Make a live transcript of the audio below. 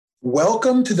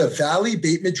Welcome to the Valley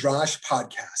Beit Midrash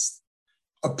podcast,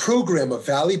 a program of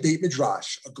Valley Beit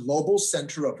Midrash, a global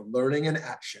center of learning and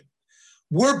action.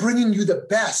 We're bringing you the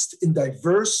best in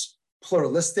diverse,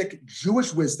 pluralistic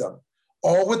Jewish wisdom,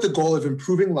 all with the goal of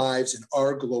improving lives in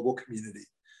our global community.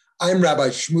 I'm Rabbi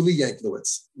Shmuley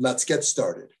Yanklowitz. Let's get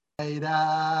started.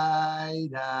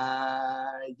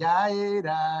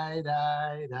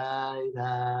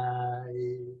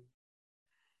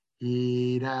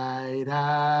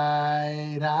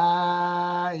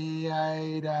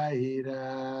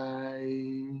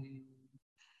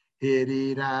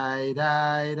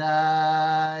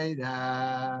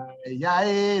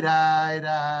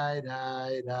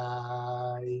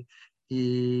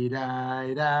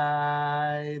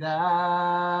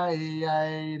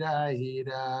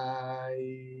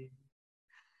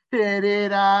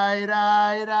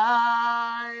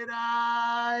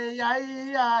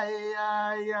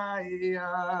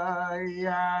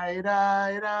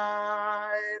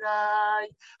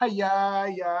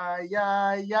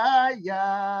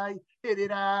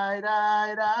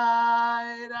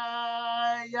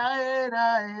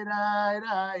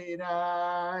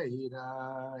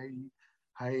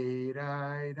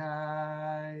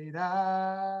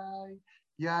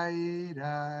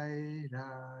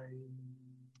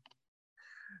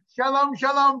 Shalom,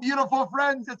 shalom, beautiful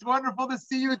friends. It's wonderful to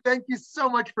see you. Thank you so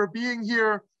much for being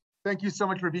here. Thank you so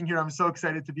much for being here. I'm so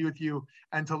excited to be with you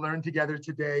and to learn together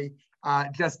today.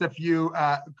 Just a few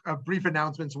brief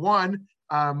announcements. One,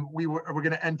 we're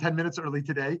going to end 10 minutes early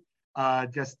today,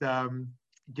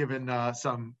 given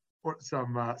some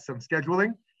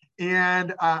scheduling.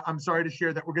 And I'm sorry to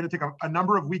share that we're going to take a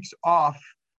number of weeks off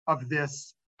of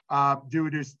this due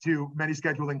to many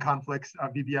scheduling conflicts.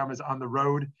 VBM is on the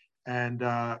road and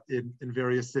in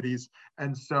various cities.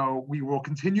 And so we will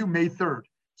continue May 3rd.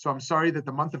 So I'm sorry that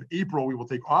the month of April we will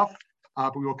take off,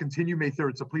 but we will continue May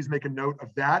 3rd. So please make a note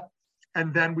of that.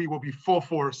 And then we will be full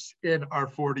force in our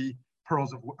 40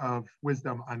 pearls of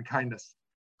wisdom on kindness.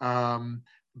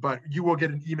 But you will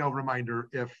get an email reminder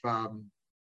if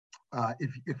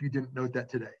you didn't note that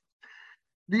today.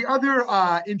 The other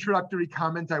introductory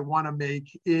comment I want to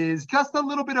make is just a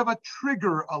little bit of a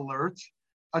trigger alert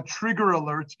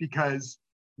because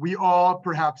we all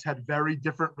perhaps had very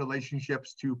different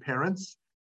relationships to parents.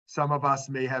 Some of us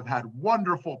may have had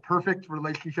wonderful, perfect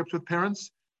relationships with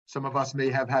parents. Some of us may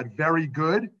have had very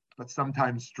good, but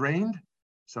sometimes strained.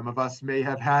 Some of us may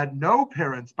have had no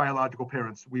parents, biological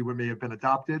parents. We may have been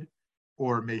adopted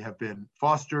or may have been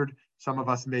fostered. Some of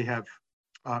us may have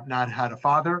not had a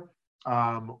father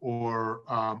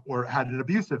or had an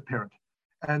abusive parent.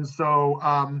 And so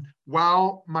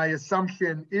while my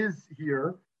assumption is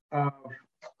here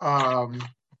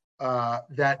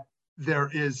that there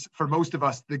is, for most of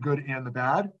us, the good and the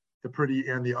bad, the pretty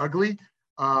and the ugly,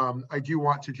 I do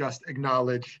want to just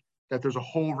acknowledge that there's a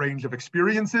whole range of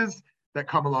experiences that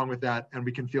come along with that, and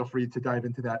we can feel free to dive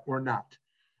into that or not.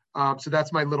 So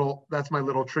that's my little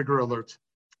trigger alert.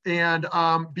 And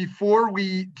before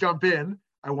we jump in,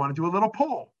 I want to do a little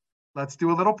poll. Let's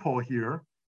do a little poll here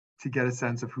to get a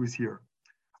sense of who's here.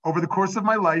 Over the course of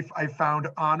my life, I found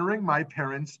honoring my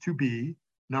parents to be,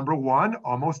 number one,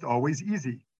 almost always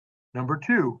easy. Number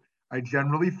two, I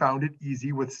generally found it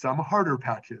easy with some harder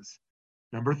patches.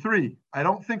 Number three, I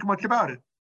don't think much about it.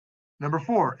 Number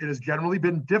four, it has generally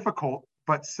been difficult,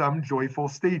 but some joyful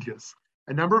stages.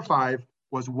 And number five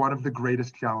was one of the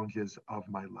greatest challenges of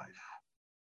my life.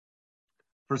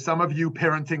 For some of you,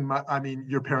 parenting,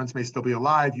 your parents may still be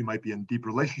alive. You might be in deep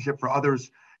relationship. For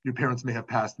others, your parents may have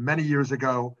passed many years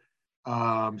ago.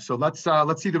 So let's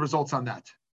see the results on that.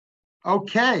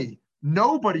 Okay,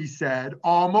 nobody said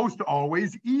almost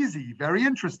always easy. Very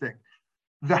interesting.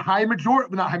 The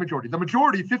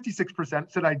majority,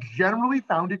 56% said I generally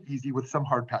found it easy with some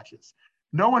hard patches.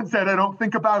 No one said I don't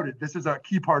think about it. This is a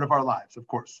key part of our lives, of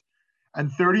course.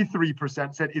 And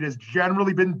 33% said it has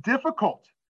generally been difficult,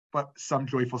 but some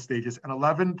joyful stages. And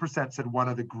 11% said one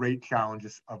of the great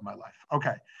challenges of my life.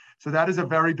 Okay, so that is a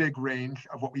very big range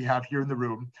of what we have here in the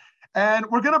room. And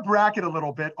we're going to bracket a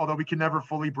little bit, although we can never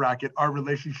fully bracket our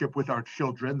relationship with our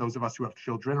children, those of us who have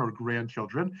children or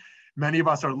grandchildren. Many of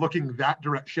us are looking that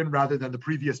direction rather than the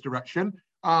previous direction.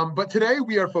 But today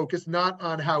we are focused not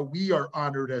on how we are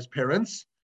honored as parents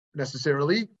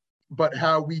necessarily, but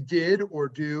how we did or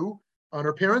do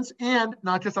honor parents, and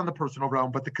not just on the personal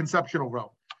realm, but the conceptual realm.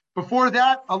 Before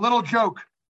that, a little joke.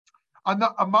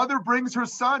 A mother brings her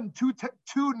son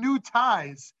two new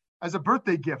ties as a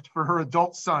birthday gift for her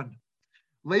adult son.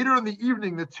 Later in the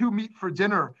evening, the two meet for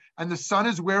dinner, and the son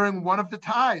is wearing one of the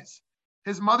ties.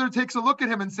 His mother takes a look at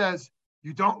him and says,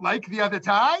 "You don't like the other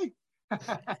tie?"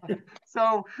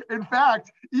 So, in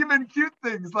fact, even cute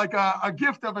things like a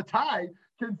gift of a tie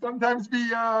can sometimes be,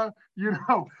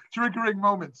 triggering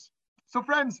moments. So,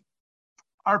 friends,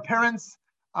 our parents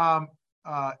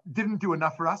didn't do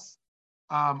enough for us.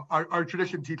 Our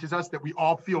tradition teaches us that we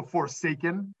all feel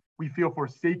forsaken. We feel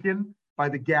forsaken by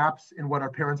the gaps in what our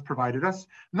parents provided us.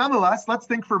 Nonetheless, let's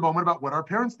think for a moment about what our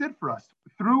parents did for us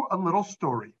through a little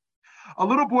story. A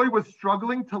little boy was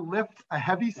struggling to lift a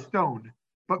heavy stone,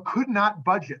 but could not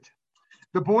budge it.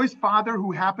 The boy's father,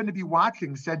 who happened to be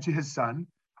watching, said to his son,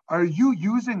 "Are you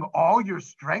using all your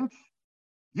strength?"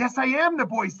 "Yes, I am," the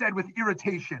boy said with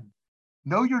irritation.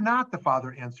 "No, you're not," the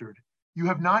father answered. "You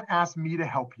have not asked me to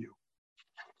help you."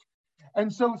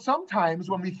 And so sometimes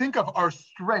when we think of our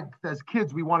strength as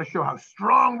kids, we want to show how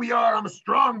strong we are. I'm a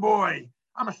strong boy.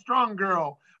 I'm a strong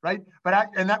girl, right?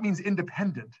 And that means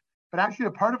independent. But actually,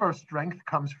 a part of our strength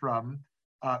comes from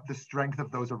the strength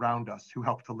of those around us who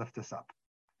help to lift us up.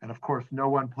 And of course, no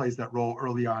one plays that role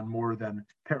early on more than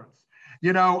parents.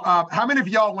 How many of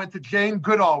y'all went to Jane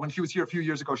Goodall when she was here a few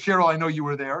years ago? Cheryl, I know you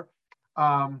were there.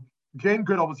 Jane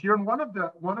Goodall was here, and one of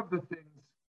the things,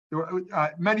 there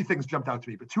were many things jumped out to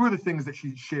me, but two of the things that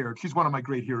she shared, she's one of my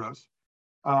great heroes.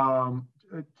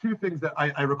 Two things that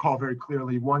I recall very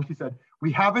clearly. One, she said,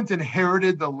 "We haven't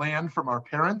inherited the land from our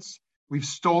parents, we've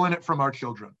stolen it from our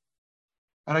children."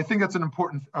 And I think that's an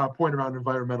important point around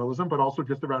environmentalism, but also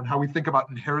just around how we think about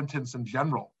inheritance in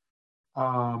general.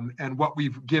 And what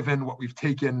we've given, what we've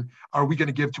taken, are we going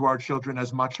to give to our children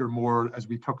as much or more as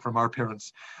we took from our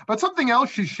parents? But something else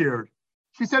she shared,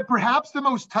 she said, perhaps the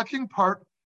most touching part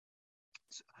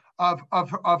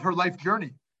of her life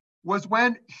journey was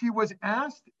when she was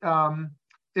asked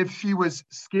if she was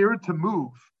scared to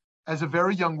move as a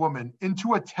very young woman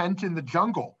into a tent in the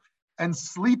jungle and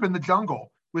sleep in the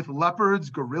jungle with leopards,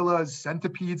 gorillas,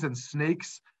 centipedes, and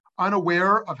snakes,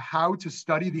 unaware of how to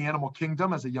study the animal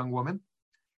kingdom as a young woman,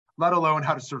 let alone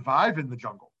how to survive in the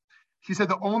jungle. She said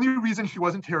the only reason she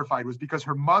wasn't terrified was because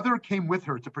her mother came with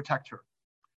her to protect her.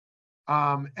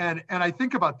 And I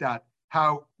think about that,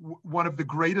 how one of the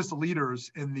greatest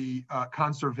leaders in the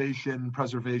conservation,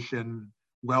 preservation,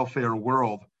 welfare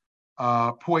world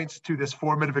points to this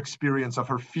formative experience of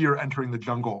her fear entering the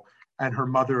jungle and her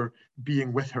mother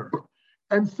being with her.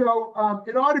 And so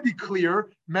it ought to be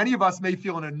clear, many of us may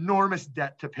feel an enormous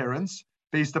debt to parents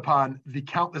based upon the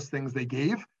countless things they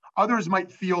gave. Others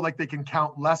might feel like they can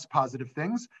count less positive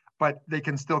things, but they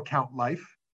can still count life.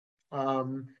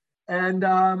 And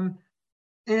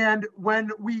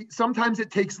when sometimes it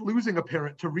takes losing a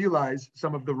parent to realize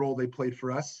some of the role they played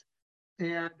for us,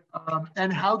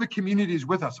 and how the community is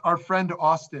with us. Our friend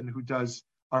Austin, who does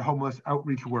our homeless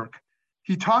outreach work,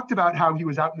 he talked about how he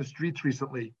was out in the streets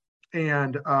recently,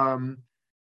 and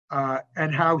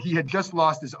how he had just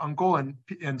lost his uncle, and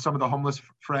some of the homeless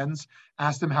friends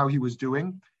asked him how he was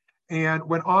doing. And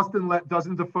when Austin let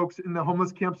dozens of folks in the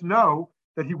homeless camps know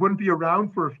that he wouldn't be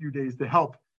around for a few days to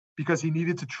help because he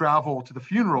needed to travel to the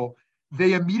funeral,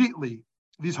 they immediately,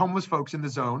 these homeless folks in the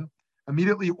zone,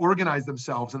 immediately organized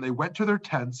themselves, and they went to their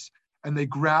tents and they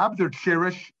grabbed their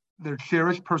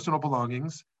cherished personal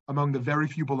belongings among the very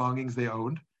few belongings they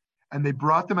owned, and they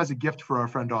brought them as a gift for our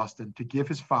friend Austin to give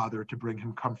his father to bring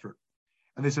him comfort.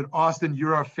 And they said, "Austin,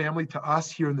 you're our family to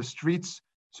us here in the streets,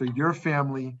 so your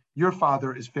family, your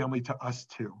father is family to us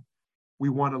too. We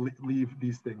want to leave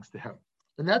these things to him."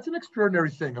 And that's an extraordinary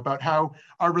thing about how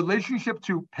our relationship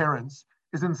to parents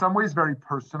is in some ways very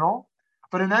personal,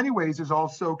 but in many ways is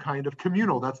also kind of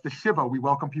communal. That's the Shiva. We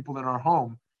welcome people in our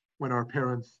home when our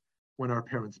parents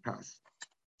pass.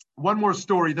 One more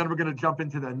story, then we're going to jump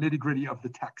into the nitty-gritty of the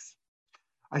text.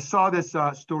 I saw this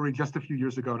story just a few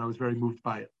years ago, and I was very moved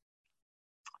by it.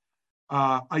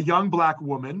 A young Black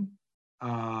woman,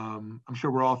 I'm sure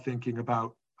we're all thinking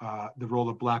about the role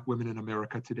of Black women in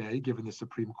America today, given the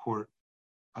Supreme Court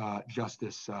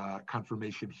justice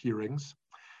confirmation hearings.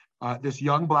 This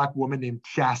young Black woman named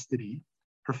Chastity,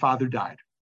 her father died.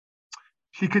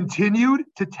 She continued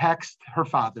to text her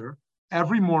father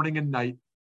every morning and night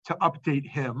to update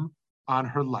him on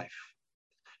her life.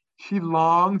 She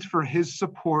longed for his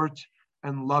support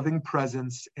and loving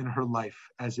presence in her life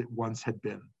as it once had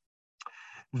been.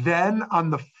 Then, on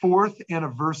the 4th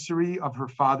anniversary of her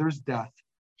father's death,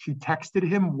 she texted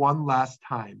him one last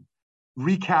time,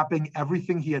 recapping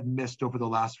everything he had missed over the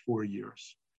last 4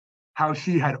 years. How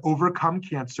she had overcome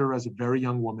cancer as a very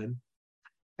young woman,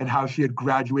 and how she had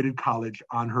graduated college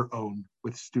on her own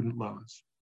with student loans.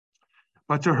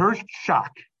 But to her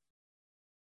shock,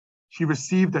 she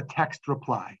received a text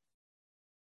reply.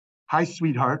 "Hi,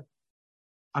 sweetheart.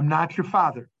 I'm not your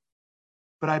father,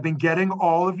 but I've been getting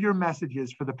all of your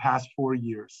messages for the past 4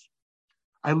 years.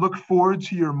 I look forward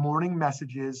to your morning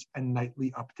messages and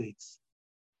nightly updates.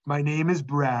 My name is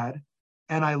Brad,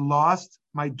 and I lost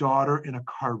my daughter in a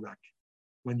car wreck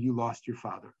when you lost your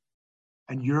father,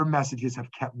 and your messages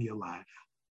have kept me alive.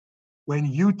 When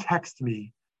you text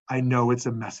me, I know it's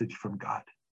a message from God.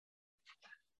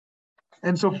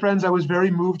 And so, friends, I was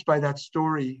very moved by that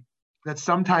story, that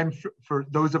sometimes for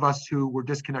those of us who were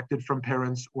disconnected from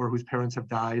parents or whose parents have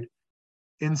died,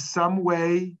 in some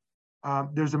way,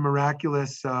 there's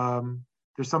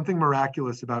something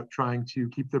miraculous about trying to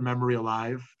keep their memory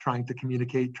alive, trying to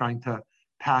communicate, trying to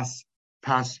pass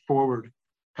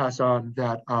on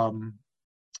that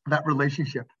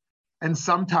relationship. And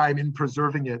sometime in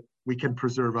preserving it, we can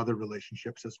preserve other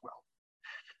relationships as well.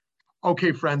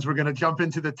 Okay, friends, we're going to jump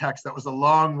into the text. That was a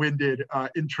long-winded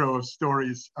intro of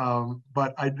stories,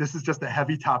 but this is just a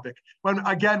heavy topic.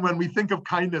 When we think of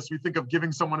kindness, we think of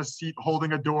giving someone a seat,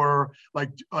 holding a door,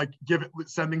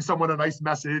 sending someone a nice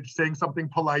message, saying something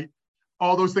polite.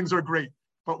 All those things are great,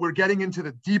 but we're getting into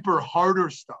the deeper,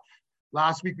 harder stuff.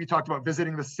 Last week, we talked about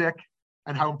visiting the sick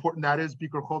and how important that is,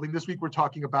 Bikur Cholim. This week, we're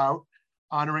talking about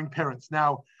honoring parents.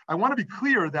 Now, I want to be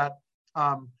clear that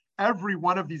every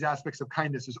one of these aspects of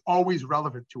kindness is always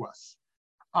relevant to us.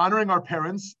 Honoring our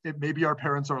parents, maybe our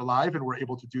parents are alive and we're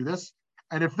able to do this.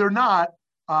 And if they're not,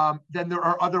 then there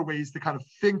are other ways to kind of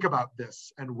think about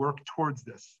this and work towards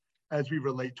this as we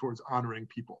relate towards honoring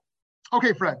people.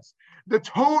 Okay, friends, the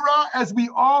Torah, as we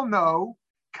all know,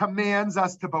 commands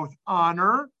us to both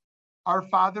honor our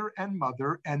father and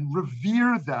mother and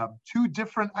revere them, two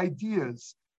different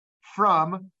ideas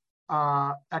from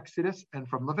Exodus and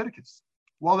from Leviticus.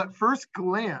 While at first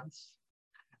glance,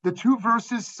 the two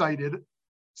verses cited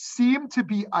seem to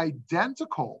be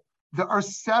identical, there are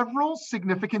several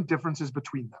significant differences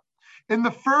between them. In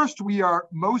the first, we are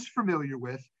most familiar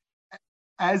with,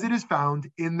 as it is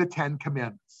found in the Ten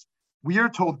Commandments. We are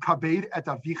told, Kabed et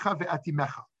avicha ve'et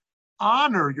imecha.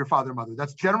 Honor your father and mother.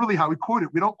 That's generally how we quote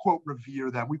it. We don't quote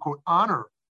revere them, we quote honor.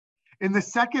 In the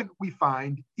second, we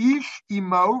find, Ish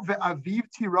imo ve'aviv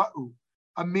tira'u.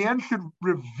 A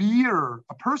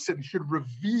person should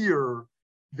revere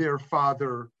their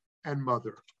father and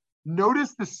mother.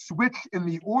 Notice the switch in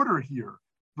the order here.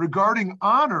 Regarding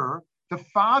honor, the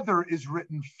father is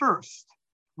written first.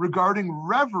 Regarding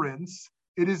reverence,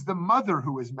 it is the mother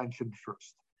who is mentioned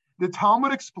first. The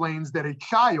Talmud explains that a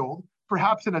child,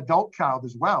 perhaps an adult child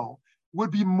as well,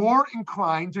 would be more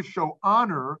inclined to show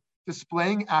honor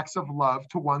displaying acts of love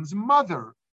to one's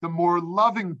mother, the more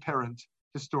loving parent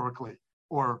historically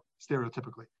or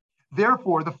stereotypically.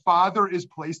 Therefore, the father is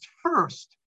placed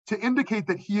first to indicate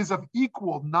that he is of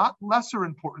equal, not lesser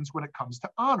importance when it comes to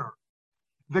honor.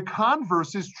 The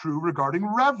converse is true regarding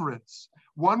reverence.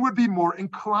 One would be more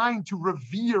inclined to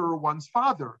revere one's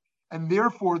father, and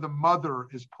therefore the mother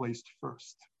is placed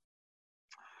first.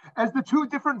 As the two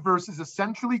different verses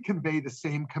essentially convey the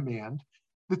same command,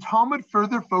 the Talmud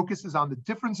further focuses on the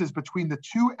differences between the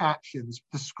two actions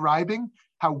describing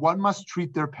how one must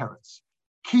treat their parents.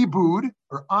 Kibud,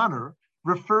 or honor,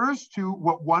 refers to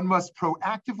what one must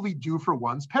proactively do for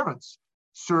one's parents,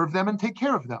 serve them and take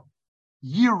care of them.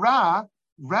 Yira,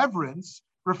 reverence,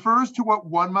 refers to what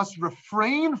one must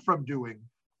refrain from doing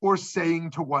or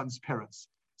saying to one's parents,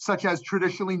 such as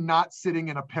traditionally not sitting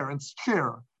in a parent's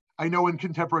chair. I know in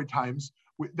contemporary times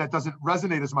that doesn't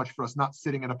resonate as much for us, not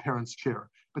sitting in a parent's chair,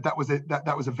 but that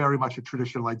was a very much a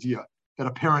traditional idea, that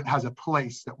a parent has a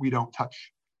place that we don't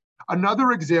touch.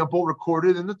 Another example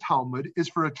recorded in the Talmud is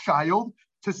for a child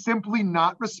to simply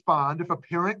not respond if a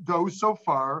parent goes so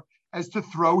far as to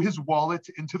throw his wallet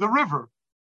into the river.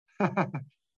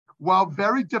 While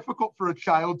very difficult for a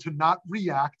child to not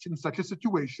react in such a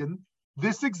situation,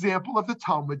 this example of the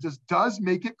Talmud does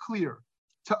make it clear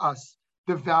to us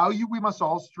the value we must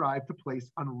all strive to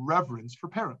place on reverence for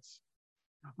parents.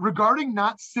 Regarding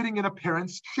not sitting in a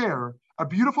parent's chair, a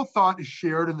beautiful thought is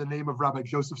shared in the name of Rabbi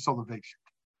Joseph Soloveitchik.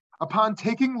 Upon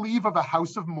taking leave of a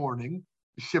house of mourning,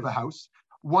 the Shiva house,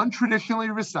 one traditionally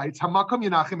recites, Hamakom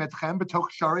Yenachem Etchem B'toch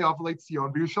Shari Avlei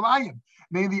Tzion V'Yushalayim.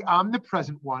 May the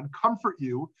omnipresent one comfort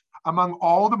you among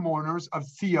all the mourners of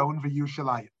Tzion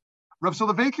V'Yushalayim. Rav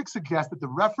Soloveitchik suggests that the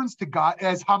reference to God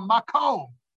as Hamakom,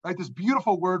 right? This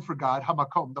beautiful word for God,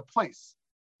 Hamakom, the place.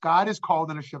 God is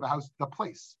called in a Shiva house, the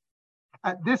place.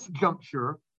 At this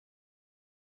juncture,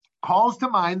 calls to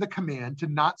mind the command to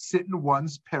not sit in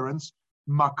one's parents'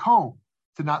 makom,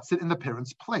 to not sit in the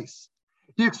parent's place.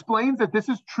 He explains that this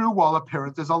is true while a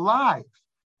parent is alive.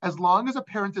 As long as a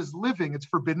parent is living, it's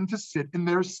forbidden to sit in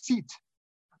their seat.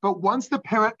 But once the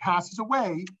parent passes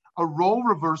away, a role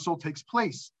reversal takes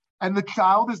place, and the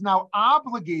child is now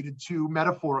obligated to,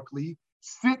 metaphorically,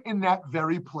 sit in that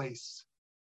very place.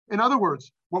 In other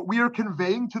words, what we are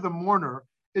conveying to the mourner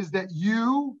is that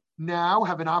you now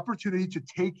have an opportunity to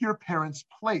take your parents'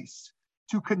 place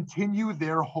to continue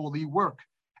their holy work,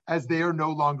 as they are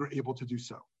no longer able to do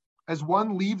so. As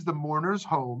one leaves the mourner's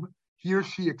home, he or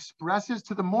she expresses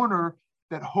to the mourner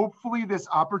that hopefully this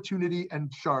opportunity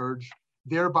and charge,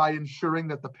 thereby ensuring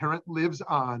that the parent lives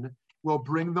on, will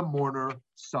bring the mourner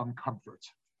some comfort.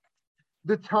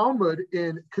 The Talmud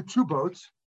in Ketubot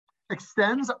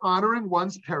extends honoring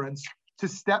one's parents to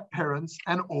step-parents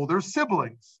and older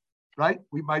siblings, right?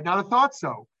 We might not have thought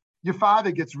so. Your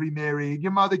father gets remarried,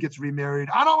 your mother gets remarried.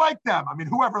 I don't like them. I mean,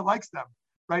 whoever likes them,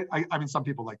 right? I mean, some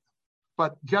people like them.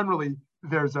 But generally,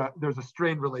 there's a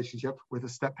strained relationship with a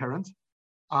step-parent.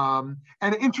 And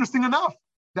interesting enough,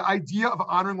 the idea of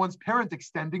honoring one's parent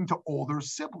extending to older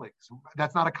siblings.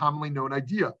 That's not a commonly known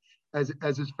idea, as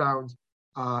is found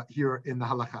here in the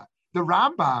halakha. The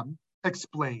Rambam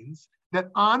explains that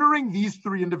honoring these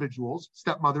three individuals,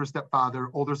 stepmother, stepfather,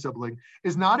 older sibling,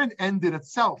 is not an end in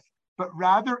itself, but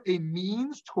rather a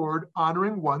means toward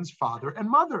honoring one's father and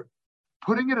mother.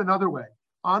 Putting it another way,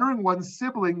 honoring one's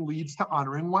sibling leads to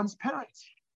honoring one's parents.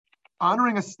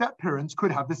 Honoring a step-parent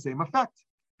could have the same effect.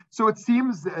 So it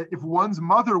seems that if one's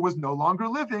mother was no longer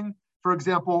living, for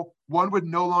example, one would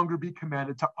no longer be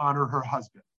commanded to honor her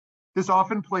husband. This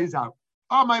often plays out.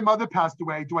 Oh, my mother passed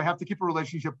away. Do I have to keep a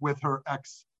relationship with her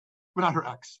ex? Well, not her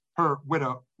ex, her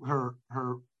widow, her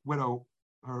widower.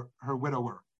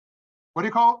 What do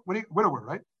you call it? Widower,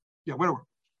 right? Yeah, widower.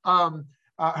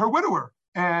 Her widower.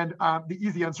 And the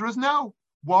easy answer is no.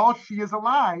 While she is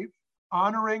alive,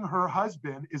 honoring her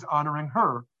husband is honoring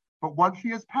her. But once she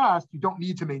has passed, you don't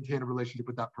need to maintain a relationship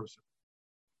with that person.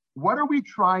 What are we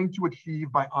trying to achieve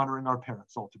by honoring our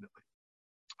parents ultimately?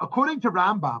 According to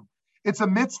Rambam, it's a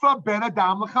mitzvah ben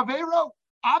adam l'chavero.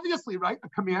 Obviously, right? A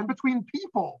command between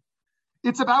people.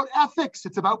 It's about ethics.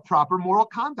 It's about proper moral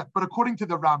conduct. But according to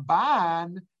the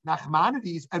Ramban,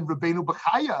 Nachmanides, and Rabbeinu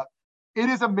Bechaya, it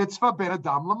is a mitzvah ben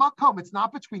adam l'makom. It's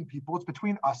not between people. It's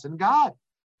between us and God.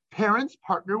 Parents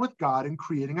partner with God in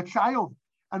creating a child.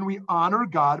 And we honor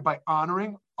God by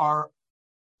honoring our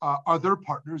other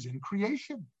partners in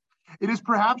creation. It is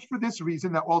perhaps for this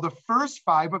reason that while the first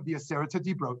five of the Aseret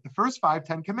HaDibrot, the first 5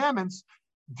 Ten Commandments,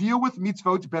 deal with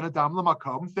mitzvot ben adam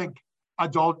l'makom, think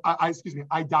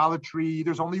idolatry,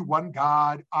 there's only one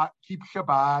God, keep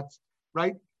Shabbat,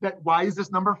 right? Why is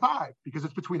this number 5? Because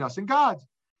it's between us and God.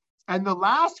 And the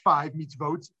last 5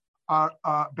 mitzvot are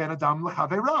ben adam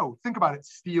l'chavero. Think about it: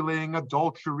 stealing,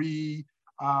 adultery.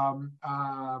 What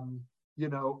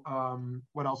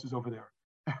else is over there?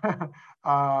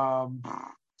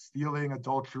 Stealing,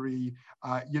 adultery,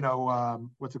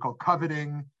 what's it called?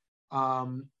 Coveting,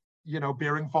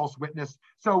 bearing false witness.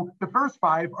 So the first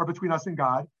 5 are between us and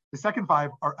God. The second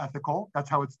 5 are ethical. That's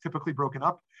how it's typically broken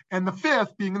up. And the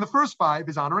 5th, being in the first 5,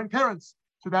 is honoring parents.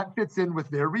 So that fits in with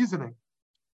their reasoning.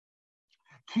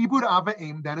 Kibud Av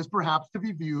V'Em then is perhaps to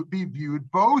be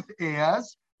viewed both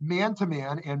as man to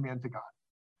man and man to God.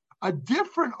 A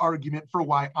different argument for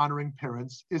why honoring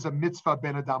parents is a mitzvah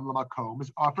ben adam l'makom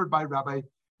is offered by Rabbi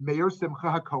Meir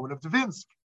Simcha HaKohen of Dvinsk,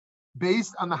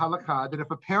 based on the halakha that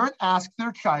if a parent asks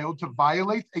their child to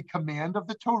violate a command of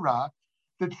the Torah,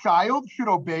 the child should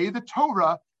obey the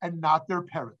Torah and not their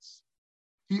parents.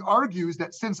 He argues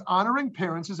that since honoring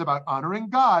parents is about honoring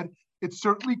God, it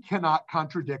certainly cannot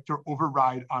contradict or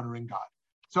override honoring God.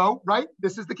 So, right,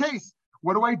 this is the case.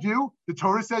 What do? The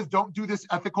Torah says, don't do this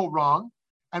ethical wrong.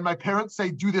 And my parents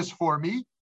say, do this for me.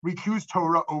 We choose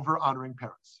Torah over honoring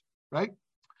parents, right?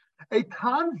 A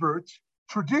convert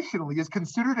traditionally is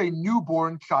considered a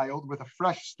newborn child with a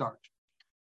fresh start.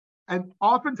 And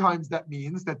oftentimes that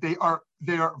means that they are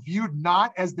viewed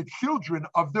not as the children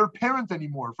of their parent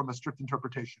anymore from a strict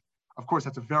interpretation. Of course,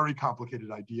 that's a very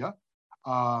complicated idea.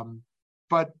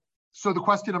 But so the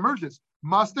question emerges,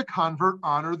 must a convert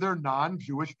honor their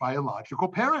non-Jewish biological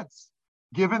parents,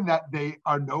 given that they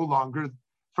are no longer,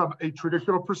 from a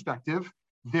traditional perspective,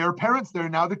 their parents? They're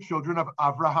now the children of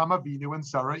Avraham Avinu and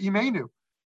Sarah Imenu.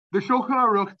 The Shulchan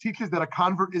Aruch teaches that a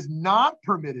convert is not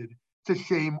permitted to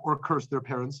shame or curse their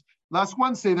parents, lest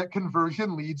one say that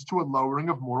conversion leads to a lowering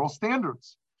of moral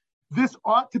standards. This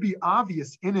ought to be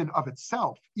obvious in and of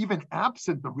itself, even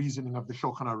absent the reasoning of the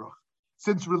Shulchan Aruch,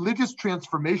 since religious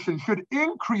transformation should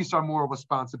increase our moral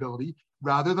responsibility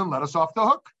rather than let us off the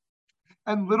hook.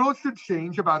 And little should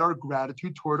change about our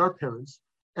gratitude toward our parents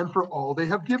and for all they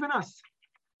have given us.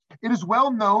 It is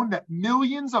well known that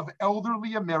millions of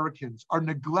elderly Americans are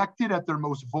neglected at their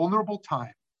most vulnerable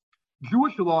time.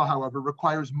 Jewish law, however,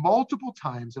 requires multiple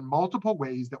times and multiple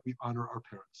ways that we honor our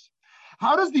parents.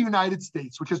 How does the United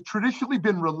States, which has traditionally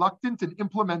been reluctant in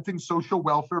implementing social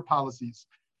welfare policies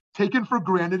taken for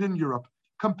granted in Europe,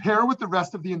 compare with the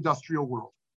rest of the industrial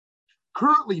world?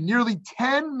 Currently, nearly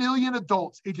 10 million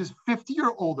adults ages 50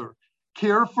 or older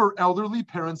care for elderly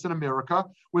parents in America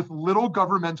with little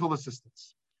governmental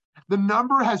assistance. The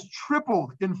number has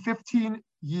tripled in 15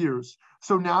 years.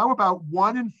 So now about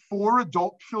 1 in 4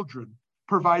 adult children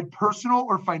provide personal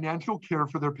or financial care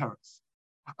for their parents.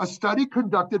 A study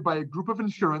conducted by a group of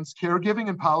insurance, caregiving,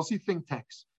 and policy think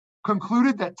tanks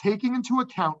concluded that taking into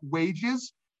account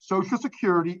wages, Social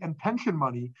Security, and pension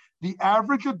money, the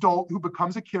average adult who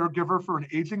becomes a caregiver for an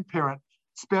aging parent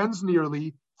spends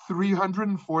nearly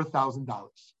 $304,000.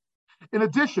 In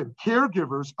addition,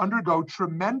 caregivers undergo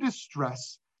tremendous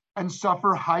stress and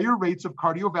suffer higher rates of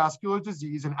cardiovascular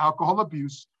disease and alcohol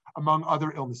abuse, among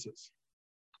other illnesses.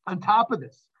 On top of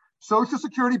this, Social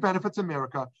Security benefits in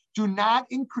America do not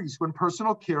increase when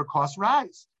personal care costs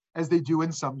rise, as they do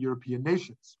in some European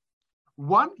nations.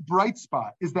 One bright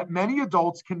spot is that many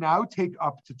adults can now take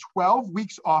up to 12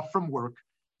 weeks off from work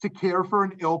to care for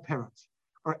an ill parent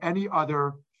or any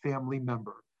other family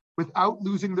member without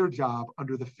losing their job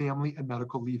under the Family and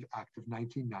Medical Leave Act of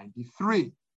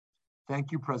 1993.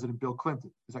 Thank you, President Bill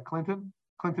Clinton. Is that Clinton?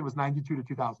 Clinton was 92 to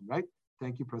 2000, right?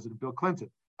 Thank you, President Bill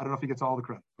Clinton. I don't know if he gets all the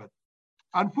credit, but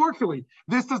unfortunately,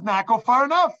 this does not go far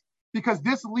enough because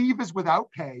this leave is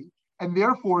without pay and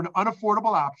therefore an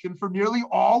unaffordable option for nearly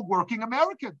all working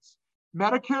Americans.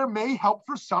 Medicare may help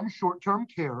for some short-term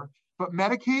care, but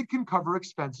Medicaid can cover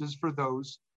expenses for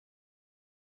those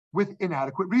with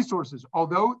inadequate resources,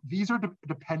 although these are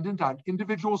dependent on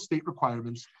individual state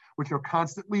requirements, which are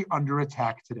constantly under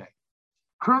attack today.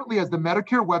 Currently, as the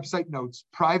Medicare website notes,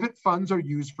 private funds are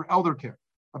used for elder care.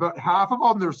 About half of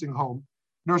all nursing home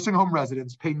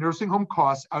residents pay nursing home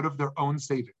costs out of their own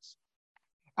savings.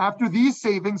 After these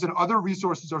savings and other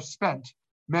resources are spent,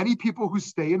 many people who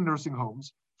stay in nursing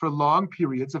homes for long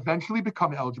periods eventually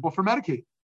become eligible for Medicaid.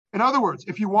 In other words,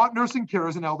 if you want nursing care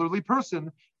as an elderly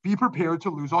person, be prepared to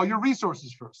lose all your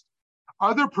resources first.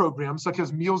 Other programs, such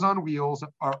as Meals on Wheels,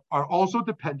 are also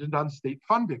dependent on state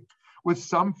funding, with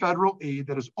some federal aid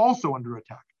that is also under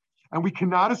attack. And we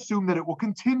cannot assume that it will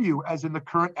continue as in the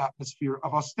current atmosphere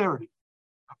of austerity.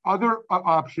 Other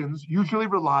options usually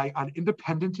rely on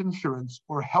independent insurance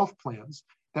or health plans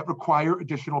that require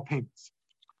additional payments.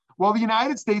 While the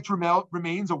United States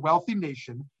remains a wealthy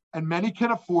nation and many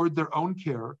can afford their own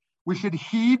care, we should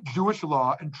heed Jewish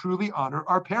law and truly honor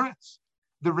our parents.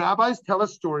 The rabbis tell a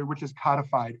story which is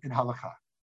codified in halakha.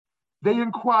 They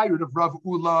inquired of Rav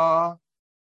Ula,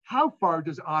 how far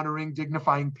does honoring,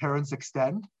 dignifying parents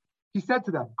extend? He said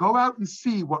to them, go out and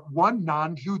see what one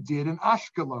non-Jew did in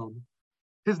Ashkelon.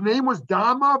 His name was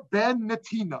Dama ben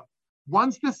Netina.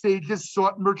 Once the sages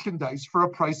sought merchandise for a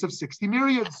price of 60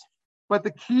 myriads, but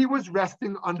the key was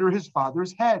resting under his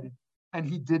father's head, and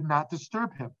he did not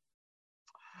disturb him.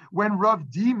 When Rav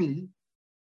Dimi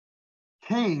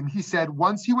came, he said,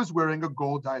 once he was wearing a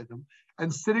gold diadem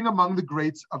and sitting among the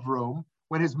greats of Rome,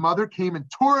 when his mother came and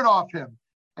tore it off him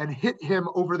and hit him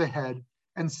over the head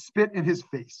and spit in his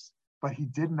face, but he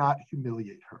did not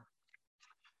humiliate her.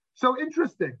 So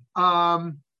interesting.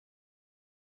 A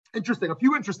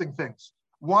few interesting things.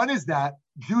 One is that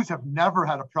Jews have never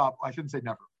had a problem. I shouldn't say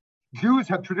never. Jews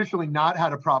have traditionally not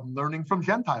had a problem learning from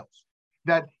Gentiles.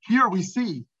 That here we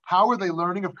see, how are they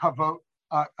learning of kavod?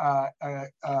 How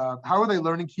are they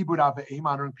learning kibud av v'em,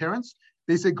 honoring parents?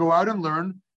 They say, go out and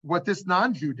learn what this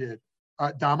non-Jew did,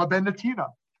 Dama ben Netina.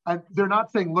 And they're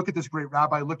not saying, look at this great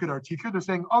rabbi, look at our teacher. They're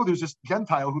saying, oh, there's this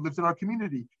Gentile who lives in our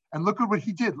community, and look at what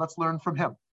he did. Let's learn from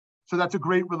him. So that's a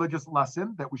great religious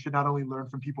lesson that we should not only learn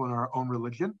from people in our own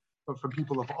religion, but from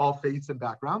people of all faiths and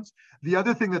backgrounds. The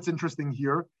other thing that's interesting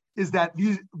here is that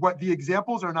the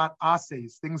examples are not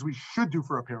ases, things we should do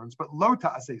for our parents, but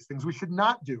lota ases, things we should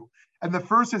not do. And the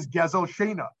first is gezel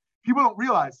shena. People don't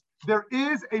realize there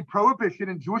is a prohibition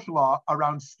in Jewish law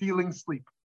around stealing sleep.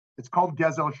 It's called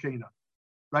gezel shena,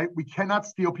 right? We cannot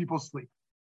steal people's sleep.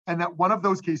 And that one of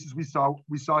those cases we saw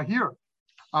here,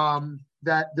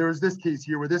 that there's this case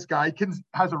here where this guy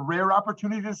has a rare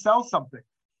opportunity to sell something,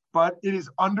 but it is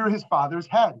under his father's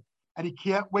head, and he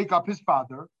can't wake up his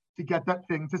father to get that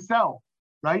thing to sell,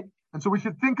 right? And so we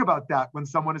should think about that when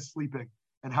someone is sleeping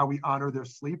and how we honor their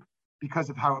sleep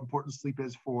because of how important sleep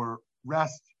is for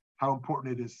rest, how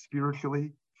important it is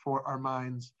spiritually for our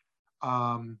minds,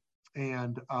 and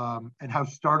how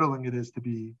startling it is to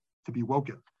be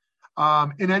woken.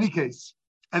 In any case,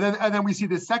 and then we see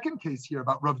the second case here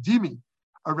about Rav Dimi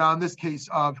around this case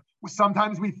of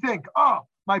sometimes we think, oh,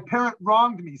 my parent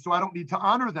wronged me, so I don't need to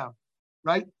honor them,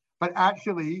 right? But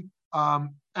actually,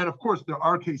 And of course, there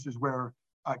are cases where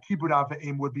kibud av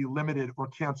v'em would be limited or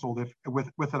canceled if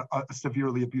with a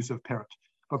severely abusive parent.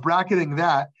 But bracketing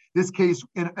that, this case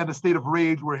in a state of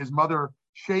rage where his mother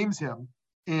shames him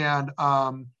and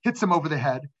hits him over the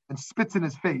head and spits in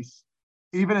his face,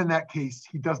 even in that case,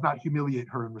 he does not humiliate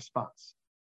her in response.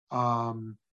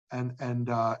 And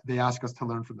they ask us to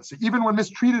learn from this. So even when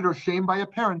mistreated or shamed by a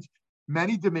parent,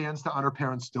 many demands to honor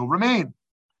parents still remain.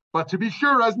 But to be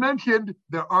sure, as mentioned,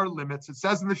 there are limits. It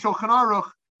says in the Shulchan Aruch,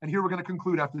 and here we're going to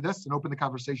conclude after this and open the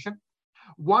conversation,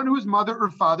 one whose mother or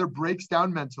father breaks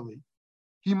down mentally,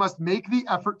 he must make the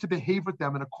effort to behave with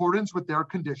them in accordance with their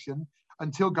condition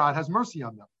until God has mercy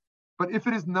on them. But if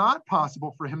it is not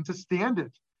possible for him to stand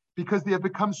it because they have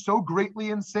become so greatly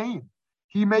insane,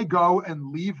 he may go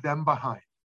and leave them behind,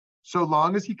 so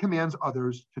long as he commands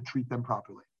others to treat them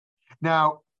properly.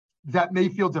 Now, that may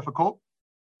feel difficult.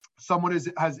 Someone is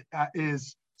in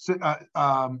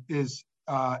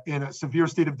a severe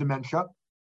state of dementia,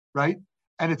 right?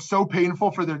 And it's so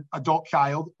painful for the adult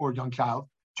child or young child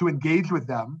to engage with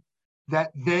them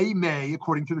that they may,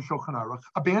 according to the Shulchan Aruch,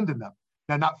 abandon them.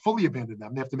 Now, not fully abandon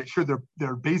them. They have to make sure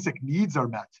their basic needs are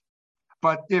met.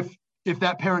 But if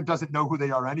that parent doesn't know who they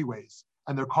are anyways,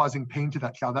 and they're causing pain to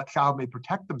that child may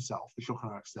protect themselves, the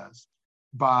Shulchan Aruch says,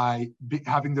 by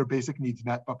having their basic needs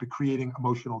met, but by creating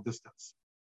emotional distance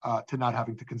to not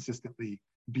having to consistently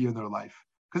be in their life.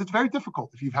 Because it's very difficult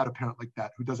if you've had a parent like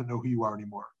that who doesn't know who you are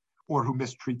anymore or who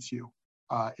mistreats you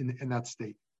in that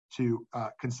state to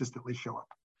consistently show up.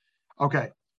 Okay.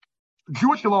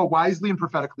 Jewish law wisely and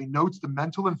prophetically notes the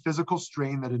mental and physical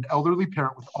strain that an elderly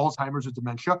parent with Alzheimer's or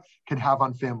dementia can have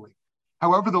on family.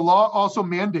 However, the law also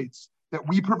mandates that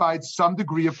we provide some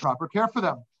degree of proper care for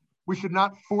them. We should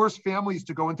not force families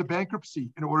to go into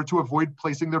bankruptcy in order to avoid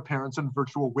placing their parents in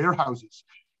virtual warehouses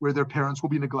where their parents will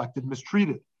be neglected and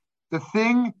mistreated. The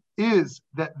thing is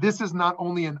that this is not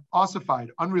only an ossified,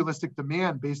 unrealistic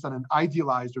demand based on an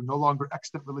idealized or no longer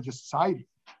extant religious society.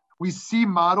 We see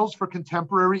models for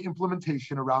contemporary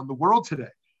implementation around the world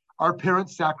today. Our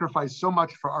parents sacrificed so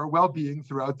much for our well-being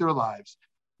throughout their lives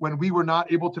when we were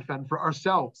not able to fend for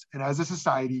ourselves. And as a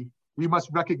society, we must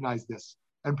recognize this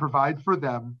and provide for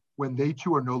them when they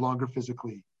too are no longer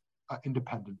physically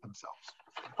independent themselves.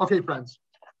 Okay, friends,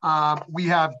 we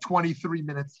have 23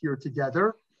 minutes here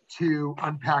together to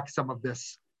unpack some of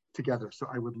this together. So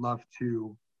I would love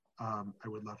to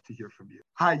hear from you.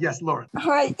 Hi, yes, Lauren.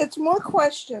 Hi, it's more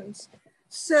questions.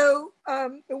 So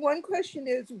the one question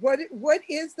is, what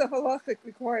is the halachic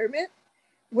requirement?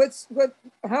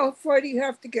 How far do you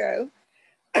have to go?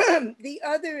 The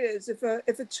other is, if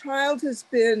a child has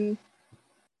been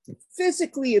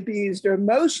physically abused or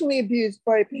emotionally abused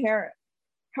by a parent,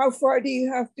 how far do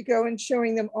you have to go in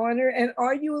showing them honor? And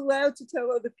are you allowed to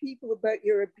tell other people about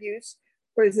your abuse,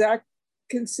 or is that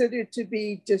considered to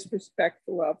be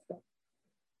disrespectful of them?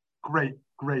 Great.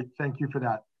 Thank you for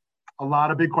that. A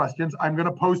lot of big questions. I'm going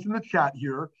to post in the chat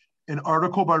here an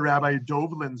article by Rabbi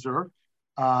Dov Linzer.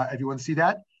 Everyone see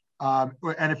that?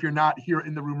 And if you're not here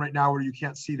in the room right now or you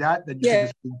can't see that, then you can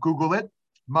just Google it.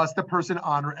 Must a person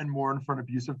honor and mourn for an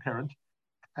abusive parent?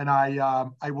 And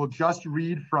I will just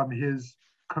read from his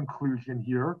conclusion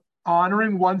here.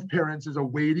 Honoring one's parents is a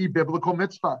weighty biblical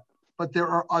mitzvah, but there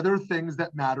are other things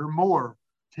that matter more.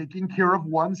 Taking care of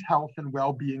one's health and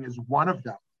well-being is one of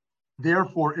them.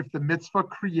 Therefore, if the mitzvah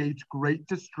creates great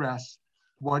distress,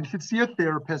 one should see a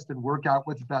therapist and work out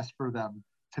what's best for them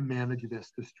to manage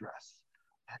this distress.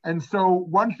 And so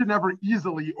one should never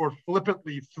easily or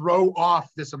flippantly throw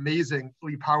off this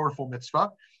amazingly powerful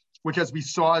mitzvah, which, as we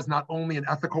saw, is not only an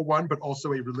ethical one, but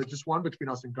also a religious one between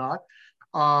us and God.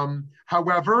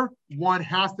 However, one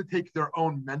has to take their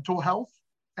own mental health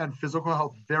and physical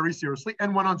health very seriously,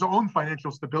 and one's own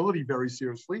financial stability very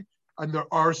seriously. And there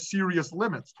are serious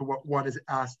limits to what one is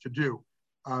asked to do.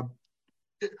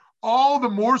 All the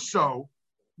more so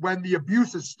when the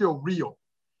abuse is still real.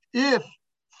 If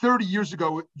 30 years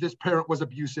ago, this parent was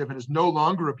abusive and is no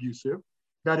longer abusive,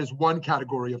 that is one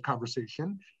category of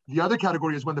conversation. The other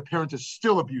category is when the parent is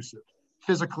still abusive,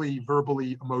 physically,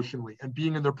 verbally, emotionally, and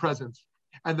being in their presence.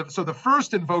 And so the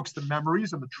first invokes the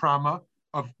memories and the trauma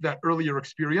of that earlier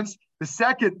experience. The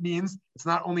second means it's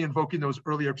not only invoking those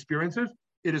earlier experiences,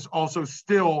 it is also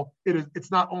still,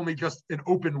 it's not only just an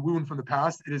open wound from the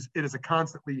past, it is a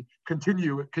constantly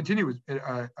continuous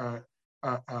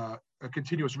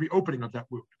reopening of that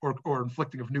wound or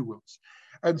inflicting of new wounds.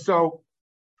 And so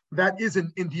that is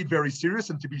indeed very serious.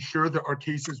 And to be sure, there are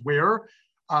cases where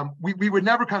we would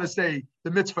never kind of say the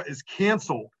mitzvah is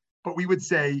canceled, but we would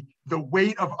say the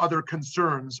weight of other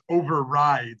concerns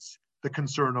overrides the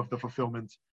concern of the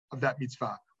fulfillment of that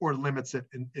mitzvah. or limits it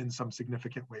in some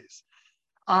significant ways.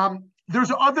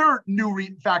 There's other new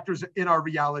factors in our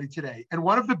reality today. And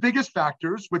one of the biggest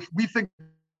factors, which we take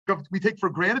for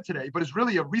granted today, but is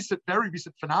really a very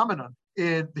recent phenomenon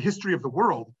in the history of the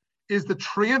world, is the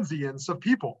transience of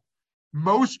people.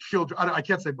 Most children, I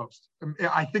can't say most,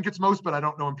 I think it's most, but I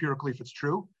don't know empirically if it's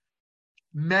true.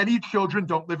 Many children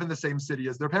don't live in the same city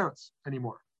as their parents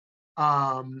anymore.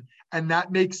 And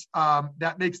that makes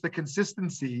the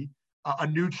consistency a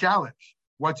new challenge.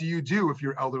 What do you do if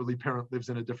your elderly parent lives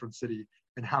in a different city,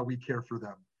 and how we care for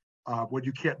them? When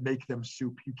you can't make them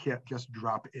soup, you can't just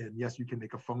drop in. Yes, you can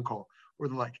make a phone call or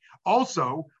the like.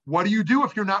 Also, what do you do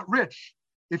if you're not rich?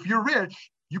 If you're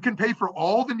rich, you can pay for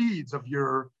all the needs of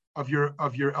your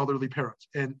elderly parents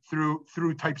and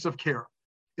through types of care.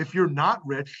 If you're not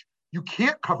rich, you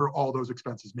can't cover all those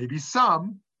expenses. Maybe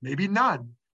some, maybe none.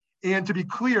 And to be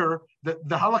clear, the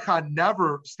halakha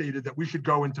never stated that we should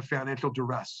go into financial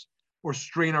duress or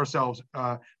strain ourselves.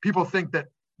 People think that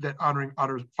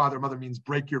honor father and mother means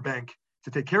break your bank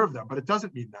to take care of them, but it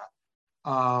doesn't mean that.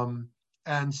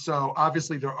 And so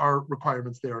obviously there are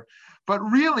requirements there, but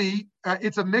really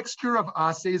it's a mixture of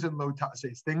ases and lo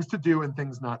tases, things to do and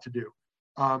things not to do,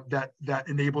 that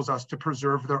enables us to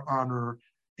preserve their honor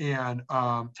and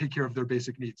take care of their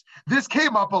basic needs. This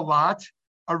came up a lot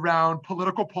around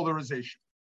political polarization.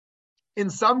 In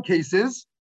some cases,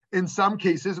 let's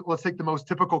take the most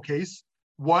typical case.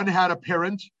 One had a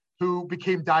parent who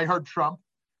became diehard Trump,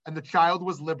 and the child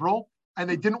was liberal, and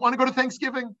they didn't want to go to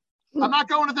Thanksgiving. I'm not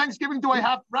going to Thanksgiving.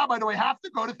 Rabbi, do I have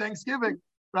to go to Thanksgiving?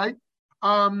 Right?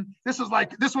 This was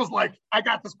like, I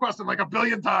got this question like a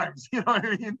billion times. You know what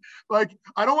I mean? Like,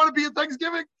 I don't want to be at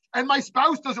Thanksgiving, and my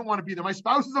spouse doesn't want to be there. My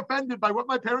spouse is offended by what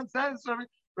my parent says.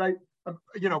 Right?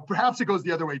 Perhaps it goes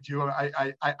the other way too.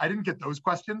 I didn't get those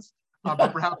questions.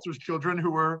 But perhaps there's children who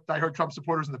were diehard Trump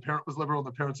supporters and the parent was liberal and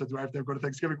the parent said, do I have to go to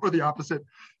Thanksgiving, or the opposite?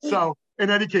 So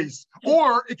in any case,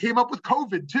 or it came up with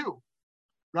COVID too,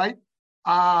 right?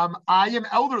 I am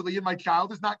elderly and my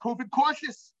child is not COVID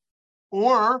cautious,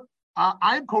 or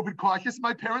I'm COVID cautious and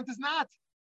my parent is not.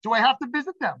 Do I have to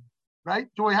visit them, right?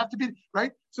 Do I have to be,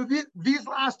 right? So these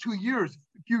last few years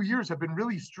have been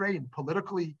really strained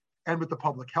politically and with the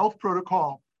public health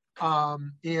protocol.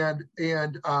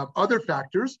 And other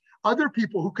factors, other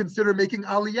people who consider making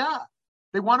aliyah.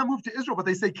 They want to move to Israel, but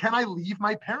they say, can I leave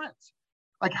my parents?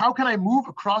 Like, how can I move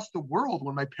across the world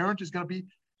when my parent is going to be,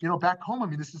 back home? I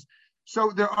mean,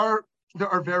 so there are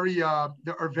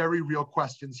very real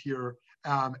questions here.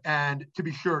 And to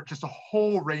be sure, just a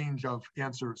whole range of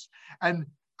answers. And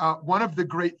one of the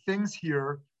great things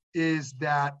here is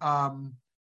that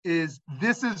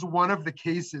this is one of the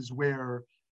cases where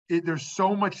there's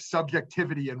so much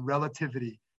subjectivity and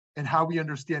relativity in how we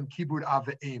understand kibud av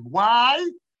v'em. Why?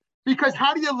 Because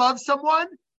how do you love someone?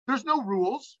 There's no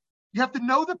rules. You have to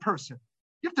know the person.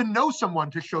 You have to know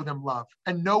someone to show them love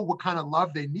and know what kind of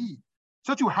love they need.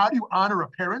 So too, how do you honor a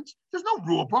parent? There's no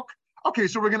rule book. Okay,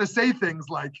 so we're going to say things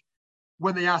like,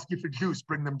 when they ask you for juice,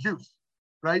 bring them juice,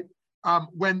 right?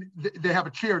 When they have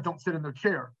a chair, don't sit in their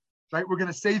chair, right? We're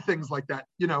going to say things like that,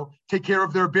 take care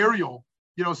of their burial,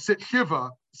 sit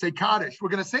Shiva, say Kaddish. We're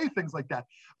going to say things like that.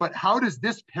 But how does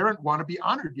this parent want to be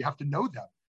honored? You have to know them.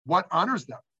 What honors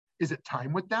them? Is it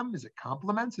time with them? Is it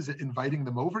compliments? Is it inviting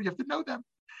them over? You have to know them.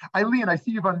 Eileen, I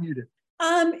see you've unmuted.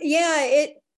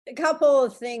 A couple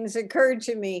of things occurred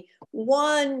to me.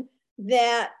 One,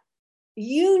 that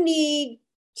you need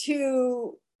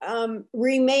to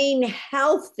remain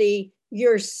healthy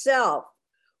yourself,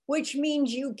 which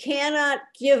means you cannot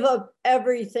give up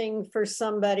everything for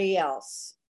somebody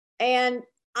else. And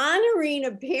honoring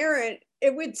a parent,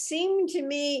 it would seem to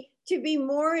me to be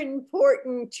more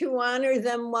important to honor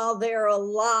them while they're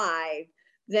alive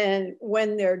than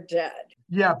when they're dead.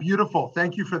 Yeah, beautiful.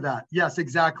 Thank you for that. Yes,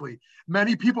 exactly.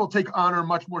 Many people take honor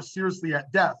much more seriously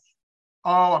at death.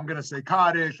 Oh, I'm going to say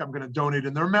Kaddish. I'm going to donate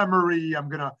in their memory. I'm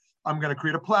going to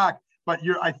create a plaque. But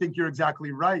I think you're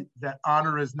exactly right that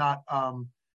honor is not.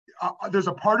 There's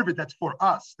a part of it that's for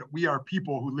us, that we are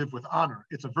people who live with honor.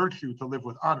 It's a virtue to live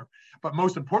with honor. But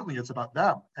most importantly, it's about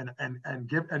them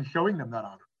and showing them that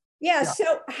honor. Yeah.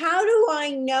 So how do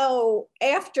I know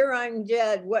after I'm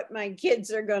dead what my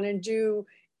kids are going to do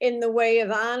in the way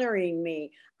of honoring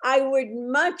me? I would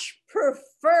much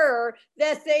prefer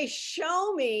that they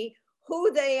show me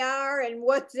who they are and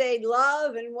what they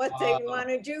love and what they want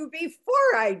to do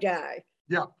before I die.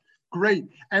 Yeah, great.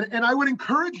 And I would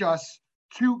encourage us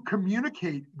to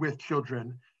communicate with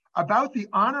children about the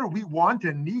honor we want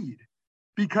and need,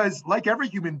 because like every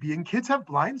human being, kids have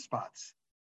blind spots,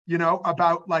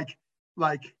 about like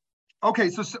Okay,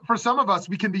 so for some of us,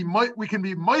 we can be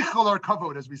moichel our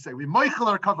kavod, as we say. We moichel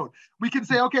our kavod. We can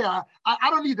say, okay, I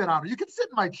don't need that honor. You can sit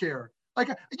in my chair. Like,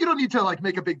 you don't need to like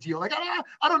make a big deal. Like,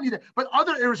 I don't need it. But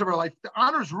other areas of our life, the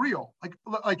honor is real.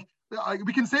 Like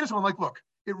we can say to someone like, look,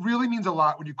 it really means a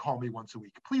lot when you call me once a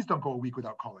week. Please don't go a week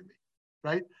without calling me,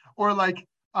 right? Or like,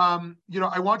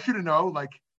 I want you to know,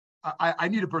 like, I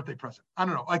need a birthday present. I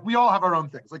don't know. Like, we all have our own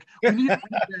things. Like, we need,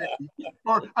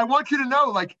 or I want you to know,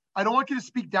 like, I don't want you to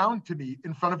speak down to me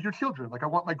in front of your children. Like, I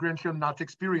want my grandchildren not to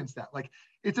experience that. Like,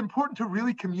 it's important to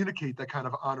really communicate that kind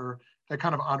of honor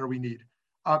we need.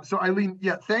 So Eileen,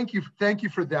 yeah, thank you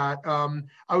for that.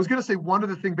 I was going to say one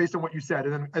other thing based on what you said,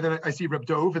 and then I see Reb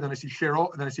Dov, and then I see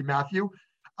Cheryl, and then I see Matthew,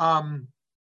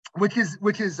 which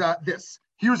is this.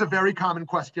 Here's a very common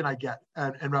question I get,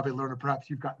 and Rabbi Lerner, perhaps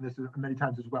you've gotten this many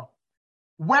times as well.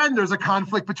 When there's a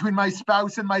conflict between my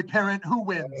spouse and my parent, who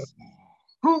wins?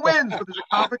 Who wins when there's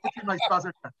a conflict between my spouse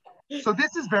and my parent? So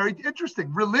this is very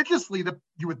interesting. Religiously,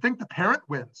 you would think the parent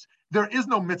wins. There is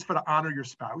no mitzvah to honor your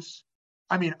spouse.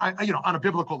 I mean, on a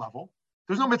biblical level,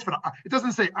 there's no mitzvah. It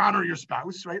doesn't say honor your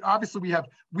spouse, right? Obviously,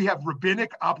 we have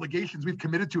rabbinic obligations we've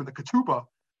committed to in the ketubah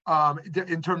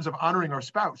in terms of honoring our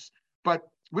spouse, but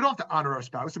we don't have to honor our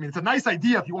spouse. I mean, it's a nice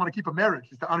idea if you want to keep a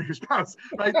marriage, is to honor your spouse,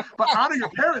 right? But honor your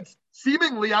parents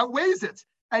seemingly outweighs it.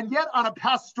 And yet, on a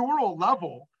pastoral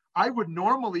level, I would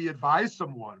normally advise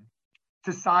someone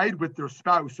to side with their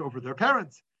spouse over their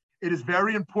parents. It is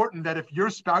very important that if your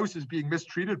spouse is being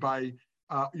mistreated by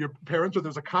your parents, or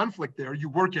there's a conflict there, you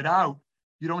work it out.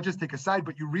 You don't just take a side,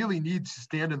 but you really need to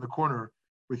stand in the corner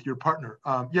with your partner.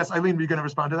 Yes, Eileen, were you going to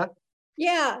respond to that?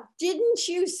 Yeah, didn't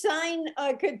you sign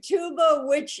a ketubah,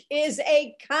 which is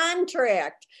a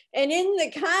contract? And in the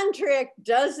contract,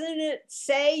 doesn't it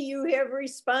say you have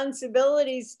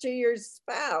responsibilities to your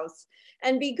spouse?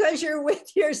 And because you're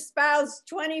with your spouse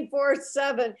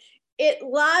 24/7, it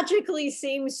logically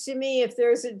seems to me, if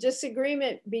there's a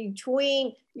disagreement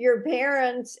between your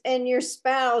parents and your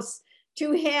spouse,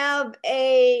 to have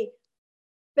a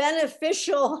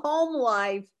beneficial home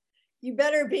life, you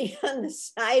better be on the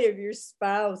side of your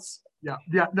spouse. Yeah.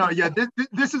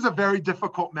 This is a very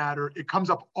difficult matter. It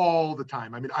comes up all the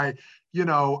time. I mean,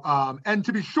 and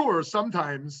to be sure,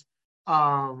 sometimes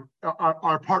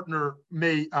our partner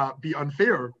may be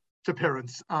unfair to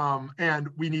parents, and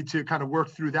we need to kind of work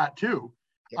through that too.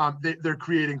 They're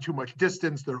creating too much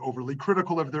distance. They're overly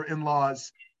critical of their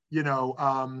in-laws. They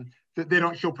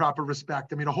don't show proper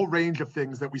respect. I mean, a whole range of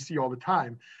things that we see all the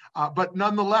time. But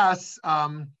nonetheless,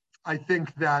 I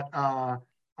think that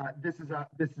this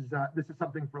is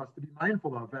something for us to be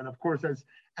mindful of. And of course,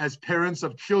 as parents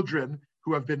of children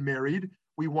who have been married,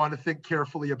 we want to think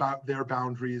carefully about their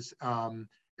boundaries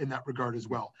in that regard as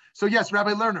well. So yes,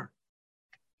 Rabbi Lerner.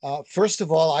 First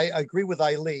of all, I agree with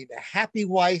Eileen. A happy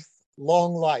wife,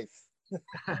 long life.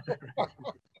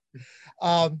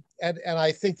 And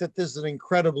I think that this is an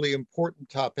incredibly important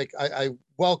topic. I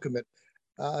welcome it.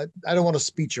 I don't want to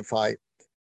speechify.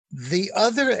 The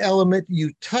other element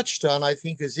you touched on, I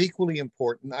think, is equally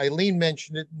important. Eileen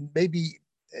mentioned it, maybe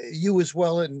you as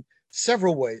well, in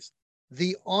several ways.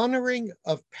 The honoring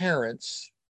of parents,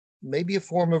 maybe a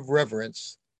form of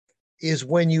reverence, is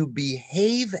when you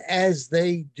behave as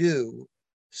they do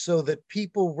so that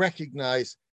people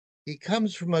recognize he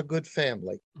comes from a good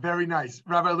family. Very nice.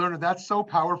 Rabbi Lerner, that's so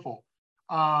powerful.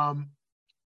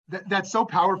 That's so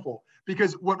powerful,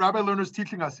 because what Rabbi Lerner is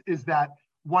teaching us is that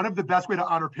one of the best way to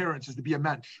honor parents is to be a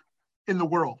mensch in the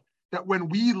world. That when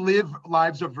we live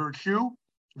lives of virtue,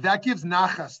 that gives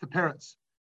nachas to parents.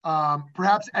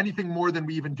 Perhaps anything more than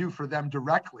we even do for them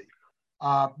directly.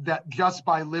 That just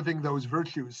by living those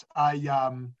virtues,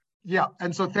 and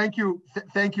so thank you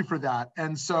for that.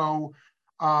 And so,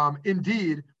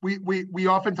 indeed, we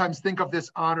oftentimes think of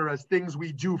this honor as things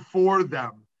we do for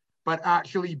them, but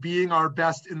actually being our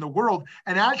best in the world.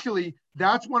 And actually,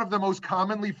 that's one of the most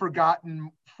commonly forgotten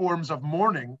forms of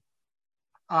mourning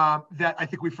that I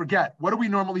think we forget. What do we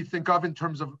normally think of in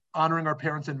terms of honoring our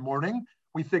parents in mourning?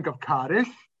 We think of Kaddish,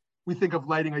 we think of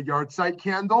lighting a yahrzeit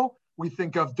candle, we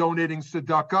think of donating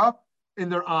tzedakah in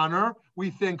their honor, we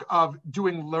think of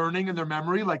doing learning in their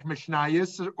memory, like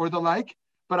Mishnayos or the like.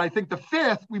 But I think the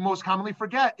fifth we most commonly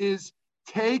forget is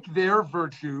take their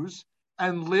virtues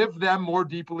and live them more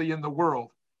deeply in the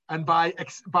world. And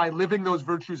by living those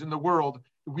virtues in the world,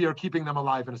 we are keeping them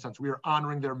alive in a sense. We are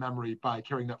honoring their memory by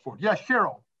carrying that forward. Yes,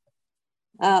 Cheryl.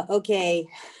 Okay.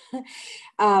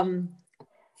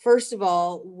 First of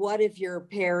all, what if your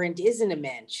parent isn't a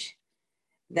mensch?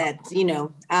 And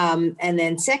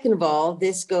then second of all,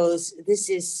 this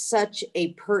is such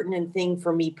a pertinent thing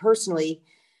for me personally.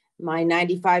 my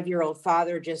 95-year-old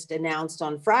father just announced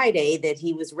on Friday that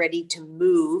he was ready to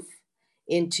move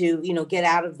into, get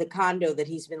out of the condo that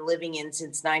he's been living in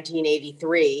since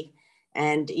 1983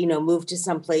 and, move to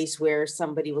some place where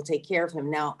somebody will take care of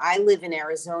him. Now, I live in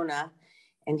Arizona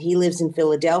and he lives in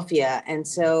Philadelphia. And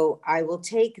so I will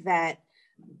take that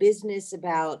business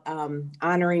about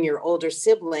honoring your older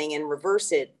sibling and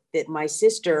reverse it, that my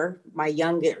sister, my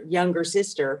younger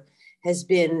sister, has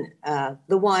been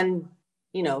the one,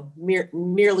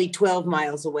 merely 12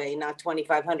 miles away, not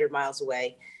 2,500 miles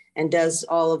away, and does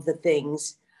all of the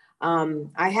things.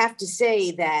 I have to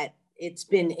say that it's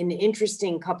been an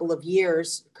interesting couple of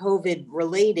years, COVID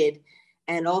related,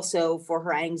 and also for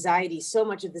her anxiety. So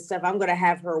much of the stuff, I'm going to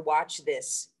have her watch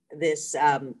this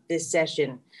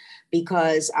session,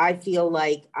 because I feel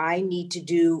like I need to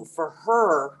do for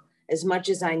her as much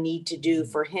as I need to do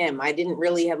for him. I didn't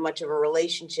really have much of a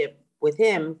relationship with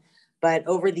him, but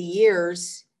over the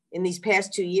years, in these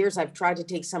past 2 years, I've tried to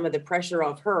take some of the pressure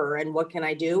off her. And what can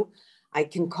I do? I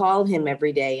can call him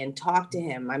every day and talk to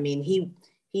him. I mean, he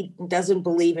doesn't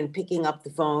believe in picking up the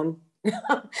phone.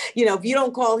 If you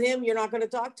don't call him, you're not going to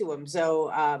talk to him.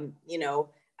 So,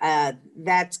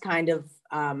 that's kind of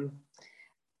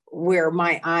where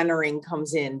my honoring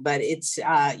comes in. But it's,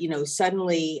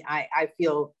 suddenly I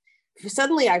feel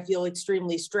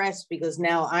extremely stressed, because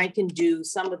now I can do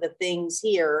some of the things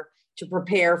here to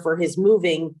prepare for his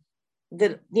moving,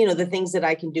 that, the things that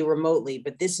I can do remotely.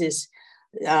 But this is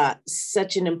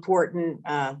such an important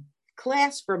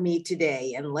class for me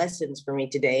today and lessons for me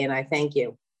today. And I thank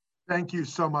you. Thank you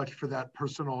so much for that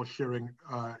personal sharing,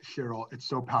 Cheryl. It's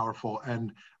so powerful.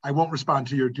 And I won't respond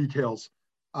to your details,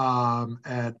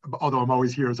 although I'm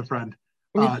always here as a friend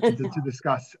to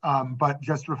discuss, but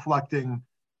just reflecting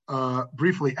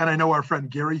briefly. And I know our friend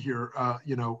Gary here,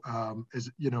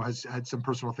 has had some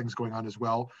personal things going on as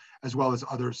well as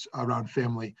others around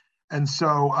family. And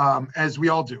so, as we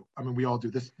all do,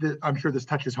 this, I'm sure this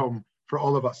touches home for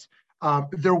all of us.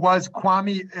 There was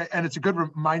Kwame, and it's a good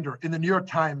reminder, in the New York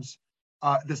Times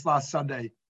this last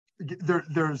Sunday,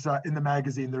 there's in the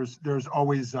magazine, there's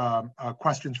always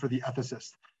questions for the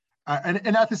ethicist.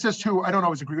 An ethicist who I don't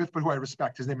always agree with, but who I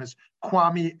respect. His name is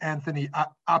Kwame Anthony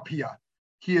Appiah.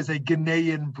 He is a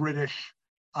Ghanaian British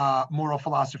moral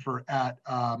philosopher at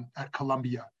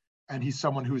Columbia. And he's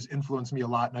someone who has influenced me a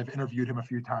lot, and I've interviewed him a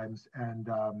few times, and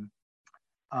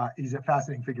he's a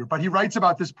fascinating figure. But he writes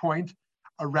about this point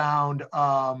around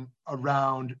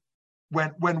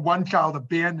when one child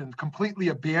completely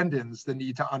abandons the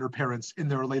need to honor parents in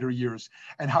their later years,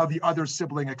 and how the other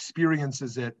sibling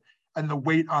experiences it and the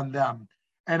weight on them.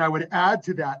 And I would add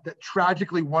to that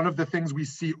tragically, one of the things we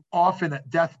see often at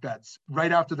deathbeds,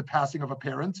 right after the passing of a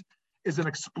parent, is an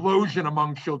explosion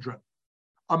among children,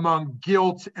 among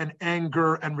guilt and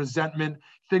anger and resentment,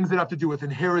 things that have to do with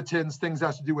inheritance, things that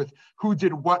have to do with who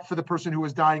did what for the person who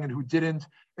was dying and who didn't.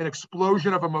 An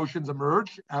explosion of emotions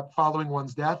emerge following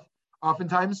one's death,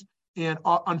 oftentimes, and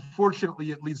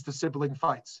unfortunately, it leads to sibling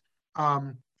fights.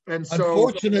 And so,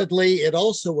 unfortunately, it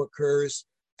also occurs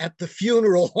at the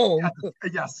funeral home.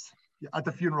 Yes, at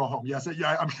the funeral home. Yes,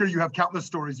 yeah, I'm sure you have countless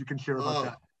stories you can share about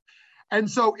that. And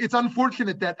so it's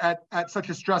unfortunate that at such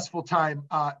a stressful time,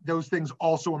 those things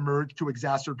also emerge to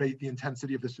exacerbate the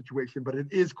intensity of the situation, but it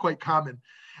is quite common.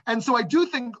 And so I do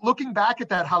think, looking back at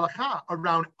that halakha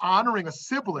around honoring a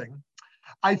sibling,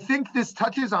 I think this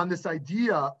touches on this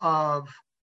idea of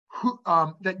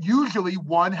that usually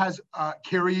one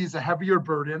carries a heavier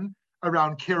burden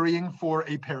around caring for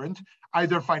a parent,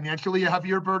 either financially a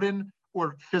heavier burden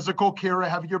or physical care a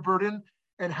heavier burden.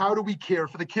 And how do we care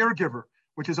for the caregiver?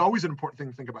 Which is always an important thing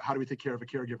to think about. How do we take care of a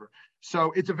caregiver?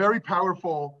 So it's a very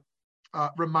powerful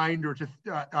reminder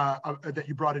that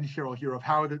you brought in, Cheryl, here, of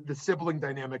how the sibling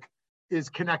dynamic is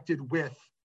connected with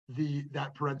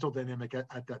that parental dynamic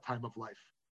at that time of life.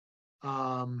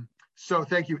 So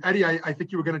thank you. Eddie, I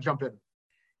think you were going to jump in.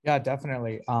 Yeah,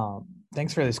 definitely.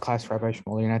 Thanks for this class, Rabbi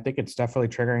Shmuley. And I think it's definitely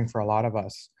triggering for a lot of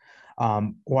us.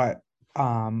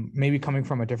 Maybe coming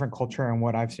from a different culture, and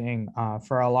what I've seen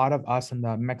for a lot of us in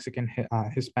the Mexican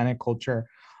Hispanic culture,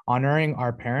 honoring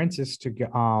our parents is to get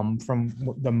from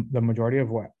the majority of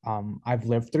what I've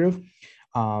lived through,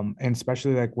 and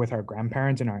especially like with our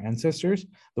grandparents and our ancestors,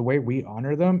 the way we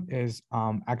honor them is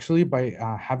actually by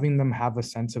having them have a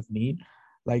sense of need,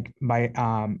 like by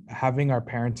having our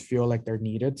parents feel like they're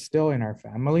needed still in our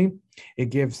family. It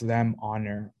gives them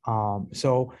honor.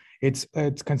 So it's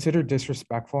considered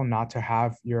disrespectful not to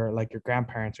have your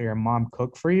grandparents or your mom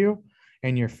cook for you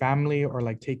and your family, or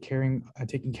like taking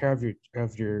care of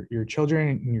your children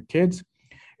and your kids.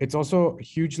 It's also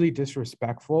hugely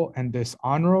disrespectful and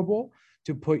dishonorable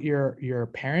to put your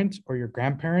parents or your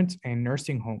grandparents in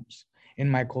nursing homes. In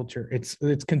my culture, it's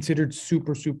considered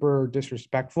super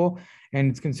disrespectful, and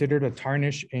it's considered a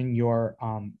tarnish in your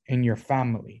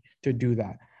family to do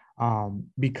that,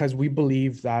 because we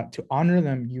believe that to honor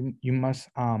them, you must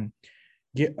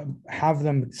have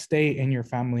them stay in your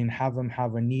family and have them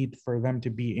have a need for them to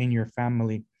be in your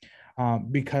family,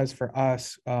 because for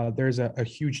us, there's a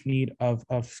huge need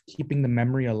of keeping the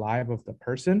memory alive of the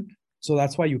person. So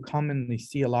that's why you commonly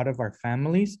see a lot of our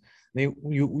families,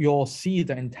 you'll see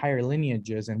the entire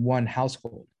lineages in one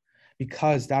household,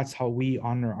 because that's how we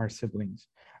honor our siblings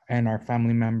and our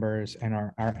family members and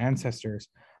our ancestors.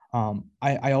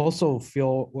 I also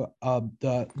feel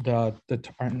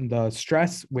the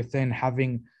stress within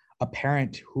having a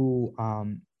parent who, I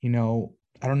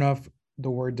don't know if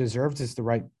the word deserves is the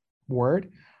right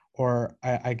word, or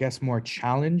I guess more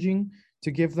challenging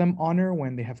to give them honor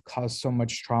when they have caused so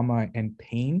much trauma and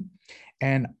pain.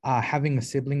 And having a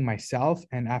sibling myself,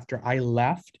 and after I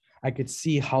left, I could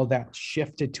see how that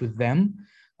shifted to them,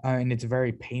 and it's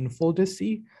very painful to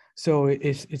see. So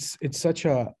it's such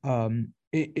a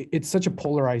it's such a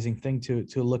polarizing thing to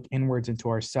look inwards into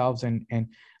ourselves and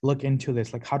look into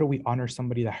this, like, how do we honor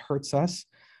somebody that hurts us?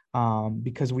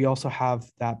 Because we also have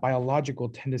that biological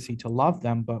tendency to love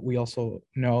them, but we also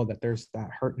know that there's that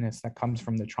hurtness that comes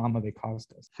from the trauma they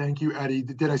caused us. Thank you, Eddie.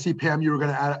 Did I see, Pam, you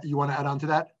want to add on to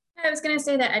that? I was going to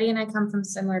say that Eddie and I come from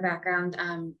similar background,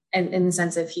 in the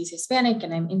sense of he's Hispanic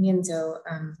and I'm Indian, so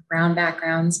brown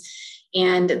backgrounds.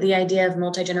 And the idea of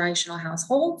multi-generational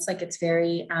households, like, it's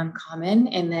very common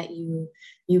in that you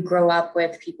grow up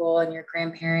with people and your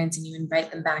grandparents and you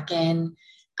invite them back in.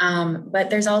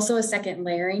 But there's also a second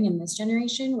layering in this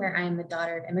generation where I am the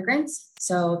daughter of immigrants.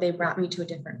 So they brought me to a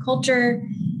different culture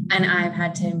and I've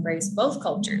had to embrace both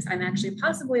cultures. I'm actually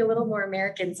possibly a little more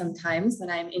American sometimes than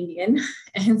I'm Indian.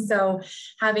 And so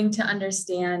having to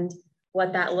understand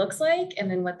what that looks like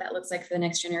and then what that looks like for the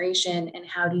next generation, and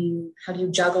how do you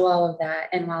juggle all of that.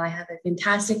 And while I have a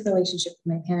fantastic relationship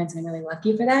with my parents, and I'm really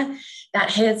lucky for that,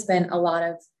 that has been a lot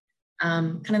of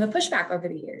kind of a pushback over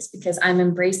the years, because I'm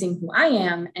embracing who I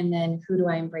am, and then who do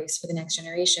I embrace for the next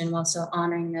generation while still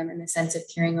honoring them in the sense of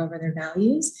carrying over their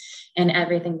values and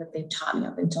everything that they've taught me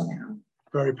up until now.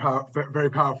 Very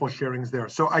powerful sharings there.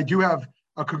 So I do have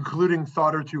a concluding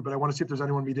thought or two, but I want to see if there's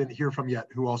anyone we didn't hear from yet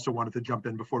who also wanted to jump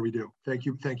in before we do. Thank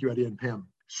you, Eddie and Pam.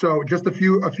 So just a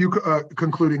few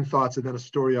concluding thoughts, and then a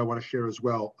story I want to share as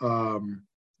well.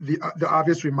 The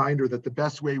obvious reminder that the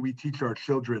best way we teach our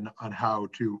children on how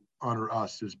to honor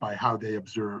us is by how they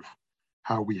observe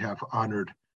how we have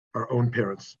honored our own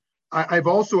parents. I've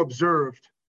also observed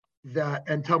that,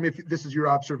 and tell me if this is your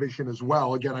observation as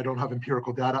well, again, I don't have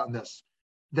empirical data on this,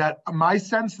 that my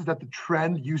sense is that the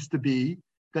trend used to be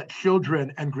that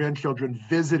children and grandchildren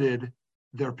visited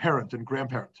their parent and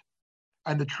grandparent.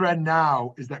 And the trend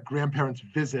now is that grandparents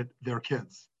visit their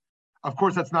kids. Of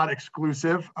course, that's not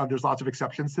exclusive. There's lots of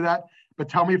exceptions to that. But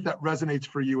tell me if that resonates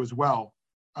for you as well.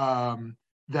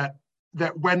 That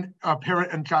when a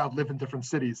parent and child live in different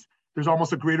cities, there's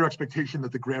almost a greater expectation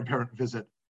that the grandparent visit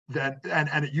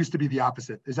and it used to be the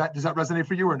opposite. Does that resonate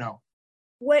for you or no?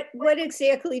 What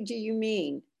exactly do you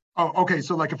mean? Oh, okay.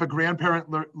 So like if a grandparent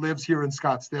lives here in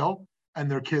Scottsdale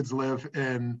and their kids live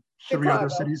in three other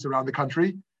cities around the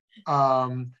country,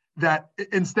 that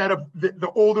instead of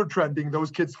the older trend being those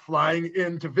kids flying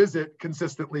in to visit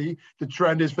consistently, the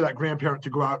trend is for that grandparent to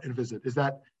go out and visit. Does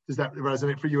that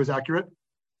resonate for you as accurate?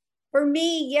 For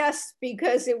me, yes,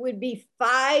 because it would be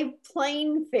 5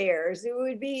 plane fares. It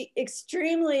would be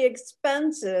extremely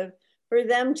expensive for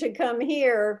them to come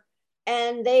here,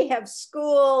 and they have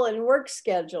school and work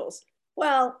schedules.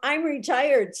 Well, I'm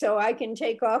retired, so I can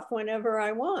take off whenever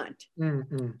I want.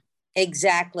 Mm-hmm.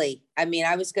 Exactly. I mean,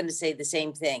 I was going to say the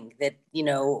same thing, that,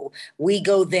 we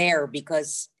go there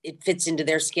because it fits into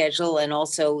their schedule. And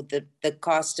also the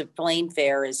cost of plane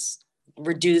fare is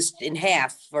reduced in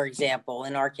half, for example,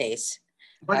 in our case.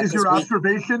 But is your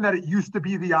observation that it used to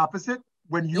be the opposite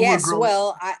when you were growing? Yes,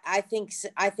 well, I think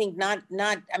not,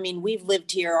 I mean, we've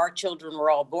lived here. Our children were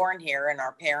all born here and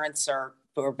our parents are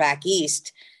back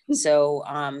east. So,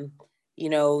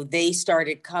 they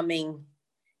started coming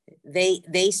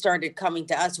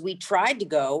to us. We tried to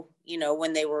go,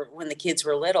 when the kids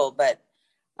were little, but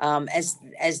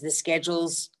as the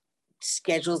schedules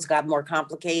got more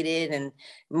complicated and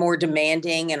more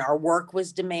demanding, and our work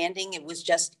was demanding, it was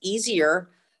just easier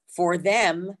for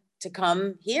them to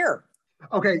come here.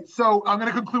 Okay, so I'm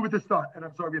going to conclude with this thought, and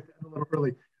I'm sorry we have to end a little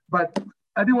early, but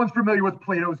everyone's familiar with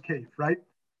Plato's cave, right?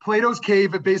 Plato's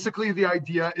cave, basically the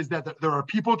idea is that there are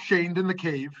people chained in the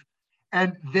cave,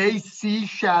 and they see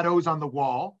shadows on the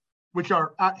wall, which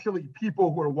are actually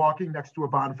people who are walking next to a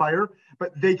bonfire,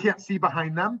 but they can't see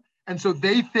behind them. And so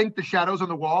they think the shadows on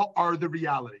the wall are the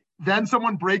reality. Then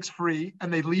someone breaks free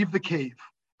and they leave the cave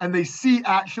and they see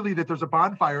actually that there's a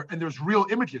bonfire and there's real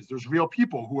images. There's real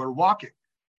people who are walking.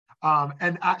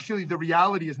 And actually the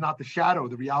reality is not the shadow.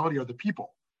 The reality are the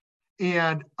people.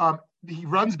 And he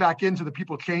runs back into the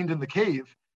people chained in the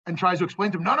cave and tries to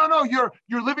explain to them, no,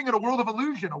 you're living in a world of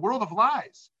illusion, a world of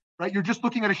lies, right? You're just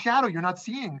looking at a shadow, you're not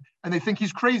seeing. And they think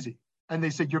he's crazy. And they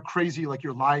say, you're crazy, like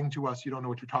you're lying to us. You don't know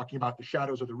what you're talking about. The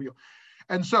shadows are the real.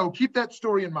 And so keep that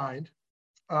story in mind.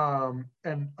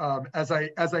 As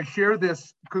I share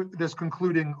this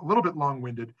concluding, a little bit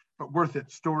long-winded, but worth it,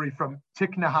 story from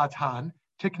Thich Nhat Hanh.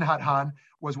 Thich Nhat Hanh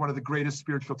was one of the greatest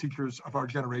spiritual teachers of our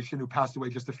generation who passed away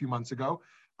just a few months ago,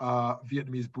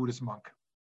 Vietnamese Buddhist monk.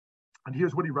 And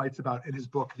here's what he writes about in his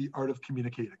book, The Art of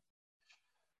Communicating.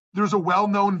 There's a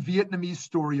well-known Vietnamese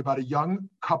story about a young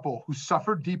couple who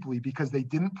suffered deeply because they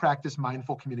didn't practice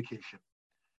mindful communication.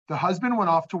 The husband went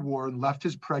off to war and left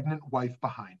his pregnant wife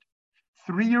behind.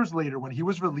 3 years later, when he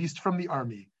was released from the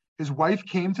army, his wife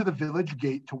came to the village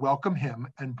gate to welcome him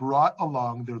and brought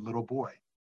along their little boy.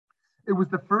 It was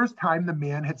the first time the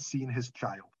man had seen his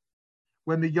child.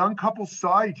 When the young couple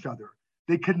saw each other,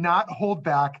 they could not hold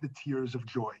back the tears of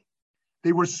joy.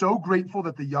 They were so grateful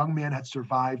that the young man had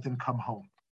survived and come home.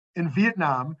 In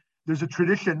Vietnam, there's a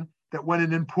tradition that when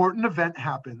an important event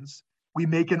happens, we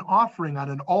make an offering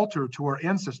on an altar to our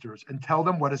ancestors and tell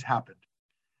them what has happened.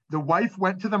 The wife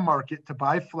went to the market to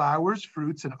buy flowers,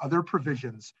 fruits, and other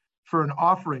provisions for an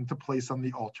offering to place on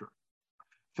the altar.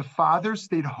 The father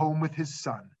stayed home with his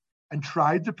son and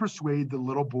tried to persuade the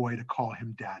little boy to call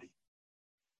him daddy.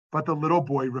 But the little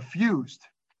boy refused.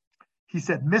 He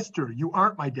said, "Mister, you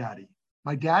aren't my daddy.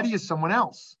 My daddy is someone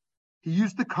else. He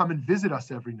used to come and visit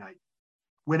us every night.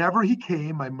 Whenever he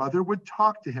came, my mother would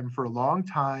talk to him for a long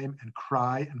time and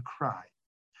cry and cry.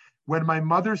 When my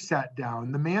mother sat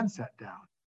down, the man sat down.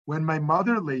 When my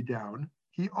mother lay down,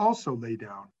 he also lay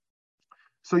down.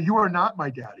 So you are not my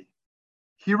daddy."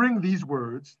 Hearing these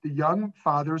words, the young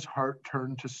father's heart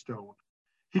turned to stone.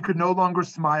 He could no longer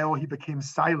smile. He became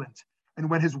silent. And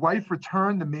when his wife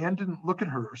returned, the man didn't look at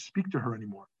her or speak to her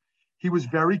anymore. He was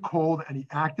very cold and he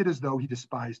acted as though he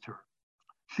despised her.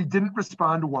 She didn't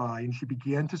respond why, and she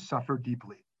began to suffer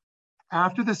deeply.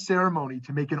 After the ceremony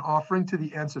to make an offering to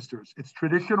the ancestors, it's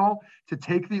traditional to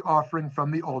take the offering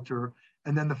from the altar,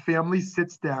 and then the family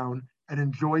sits down and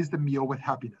enjoys the meal with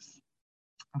happiness.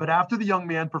 But after the young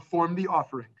man performed the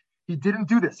offering, he didn't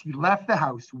do this. He left the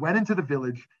house, went into the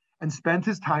village, and spent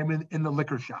his time in the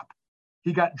liquor shop.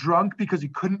 He got drunk because he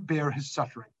couldn't bear his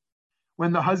suffering.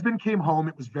 When the husband came home,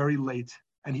 it was very late,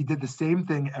 and he did the same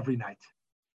thing every night.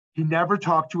 He never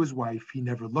talked to his wife. He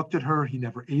never looked at her. He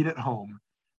never ate at home.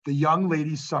 The young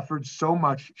lady suffered so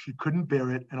much she couldn't bear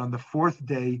it, and on the fourth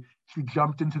day, she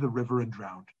jumped into the river and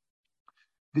drowned.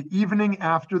 The evening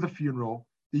after the funeral,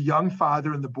 the young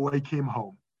father and the boy came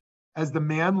home. As the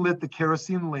man lit the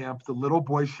kerosene lamp, the little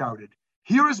boy shouted,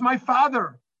 "Here is my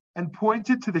father," and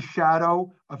pointed to the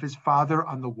shadow of his father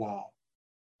on the wall.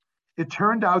 It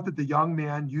turned out that the young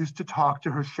man used to talk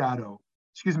to her shadow.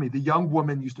 The young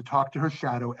woman used to talk to her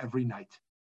shadow every night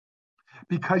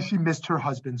because she missed her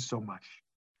husband so much.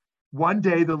 One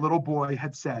day, the little boy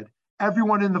had said,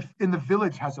 "Everyone in the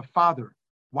village has a father.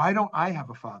 Why don't I have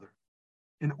a father?"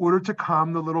 In order to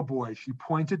calm the little boy, she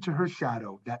pointed to her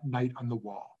shadow that night on the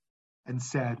wall and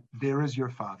said, "There is your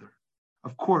father."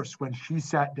 Of course, when she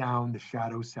sat down, the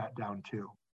shadow sat down too.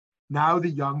 Now the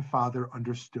young father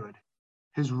understood.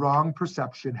 His wrong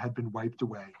perception had been wiped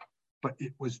away, but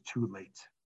it was too late.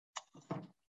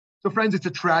 So friends, it's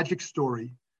a tragic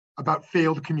story about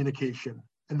failed communication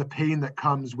and the pain that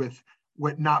comes with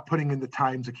not putting in the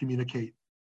time to communicate.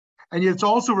 And yet it's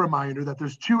also a reminder that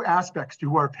there's two aspects to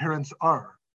who our parents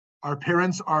are. Our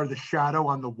parents are the shadow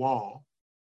on the wall,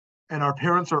 and our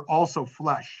parents are also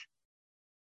flesh.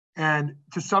 And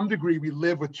to some degree, we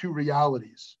live with two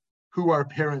realities, who our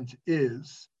parent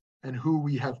is and who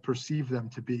we have perceived them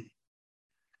to be.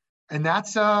 And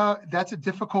that's a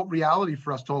difficult reality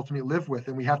for us to ultimately live with.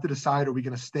 And we have to decide, are we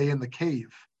going to stay in the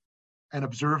cave and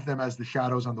observe them as the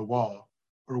shadows on the wall,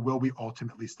 or will we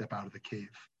ultimately step out of the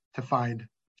cave to find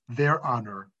their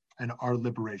honor and our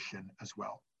liberation as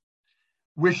well?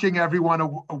 Wishing everyone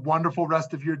a wonderful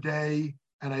rest of your day.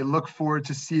 And I look forward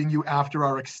to seeing you after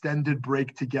our extended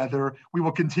break together. We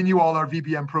will continue all our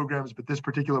VBM programs, but this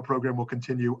particular program will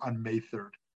continue on May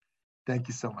 3rd. Thank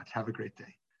you so much. Have a great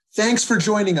day. Thanks for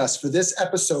joining us for this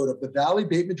episode of the Valley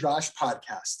Beit Midrash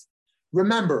podcast.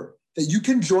 Remember that you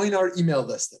can join our email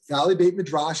list at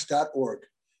valleybeitmidrash.org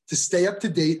to stay up to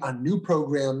date on new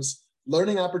programs,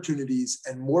 learning opportunities,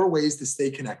 and more ways to stay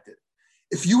connected.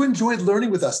 If you enjoyed learning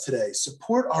with us today,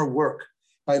 support our work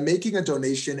by making a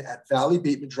donation at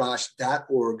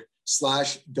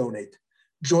valleybetmidrash.org/donate.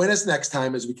 Join us next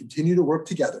time as we continue to work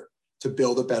together to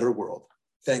build a better world.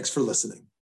 Thanks for listening.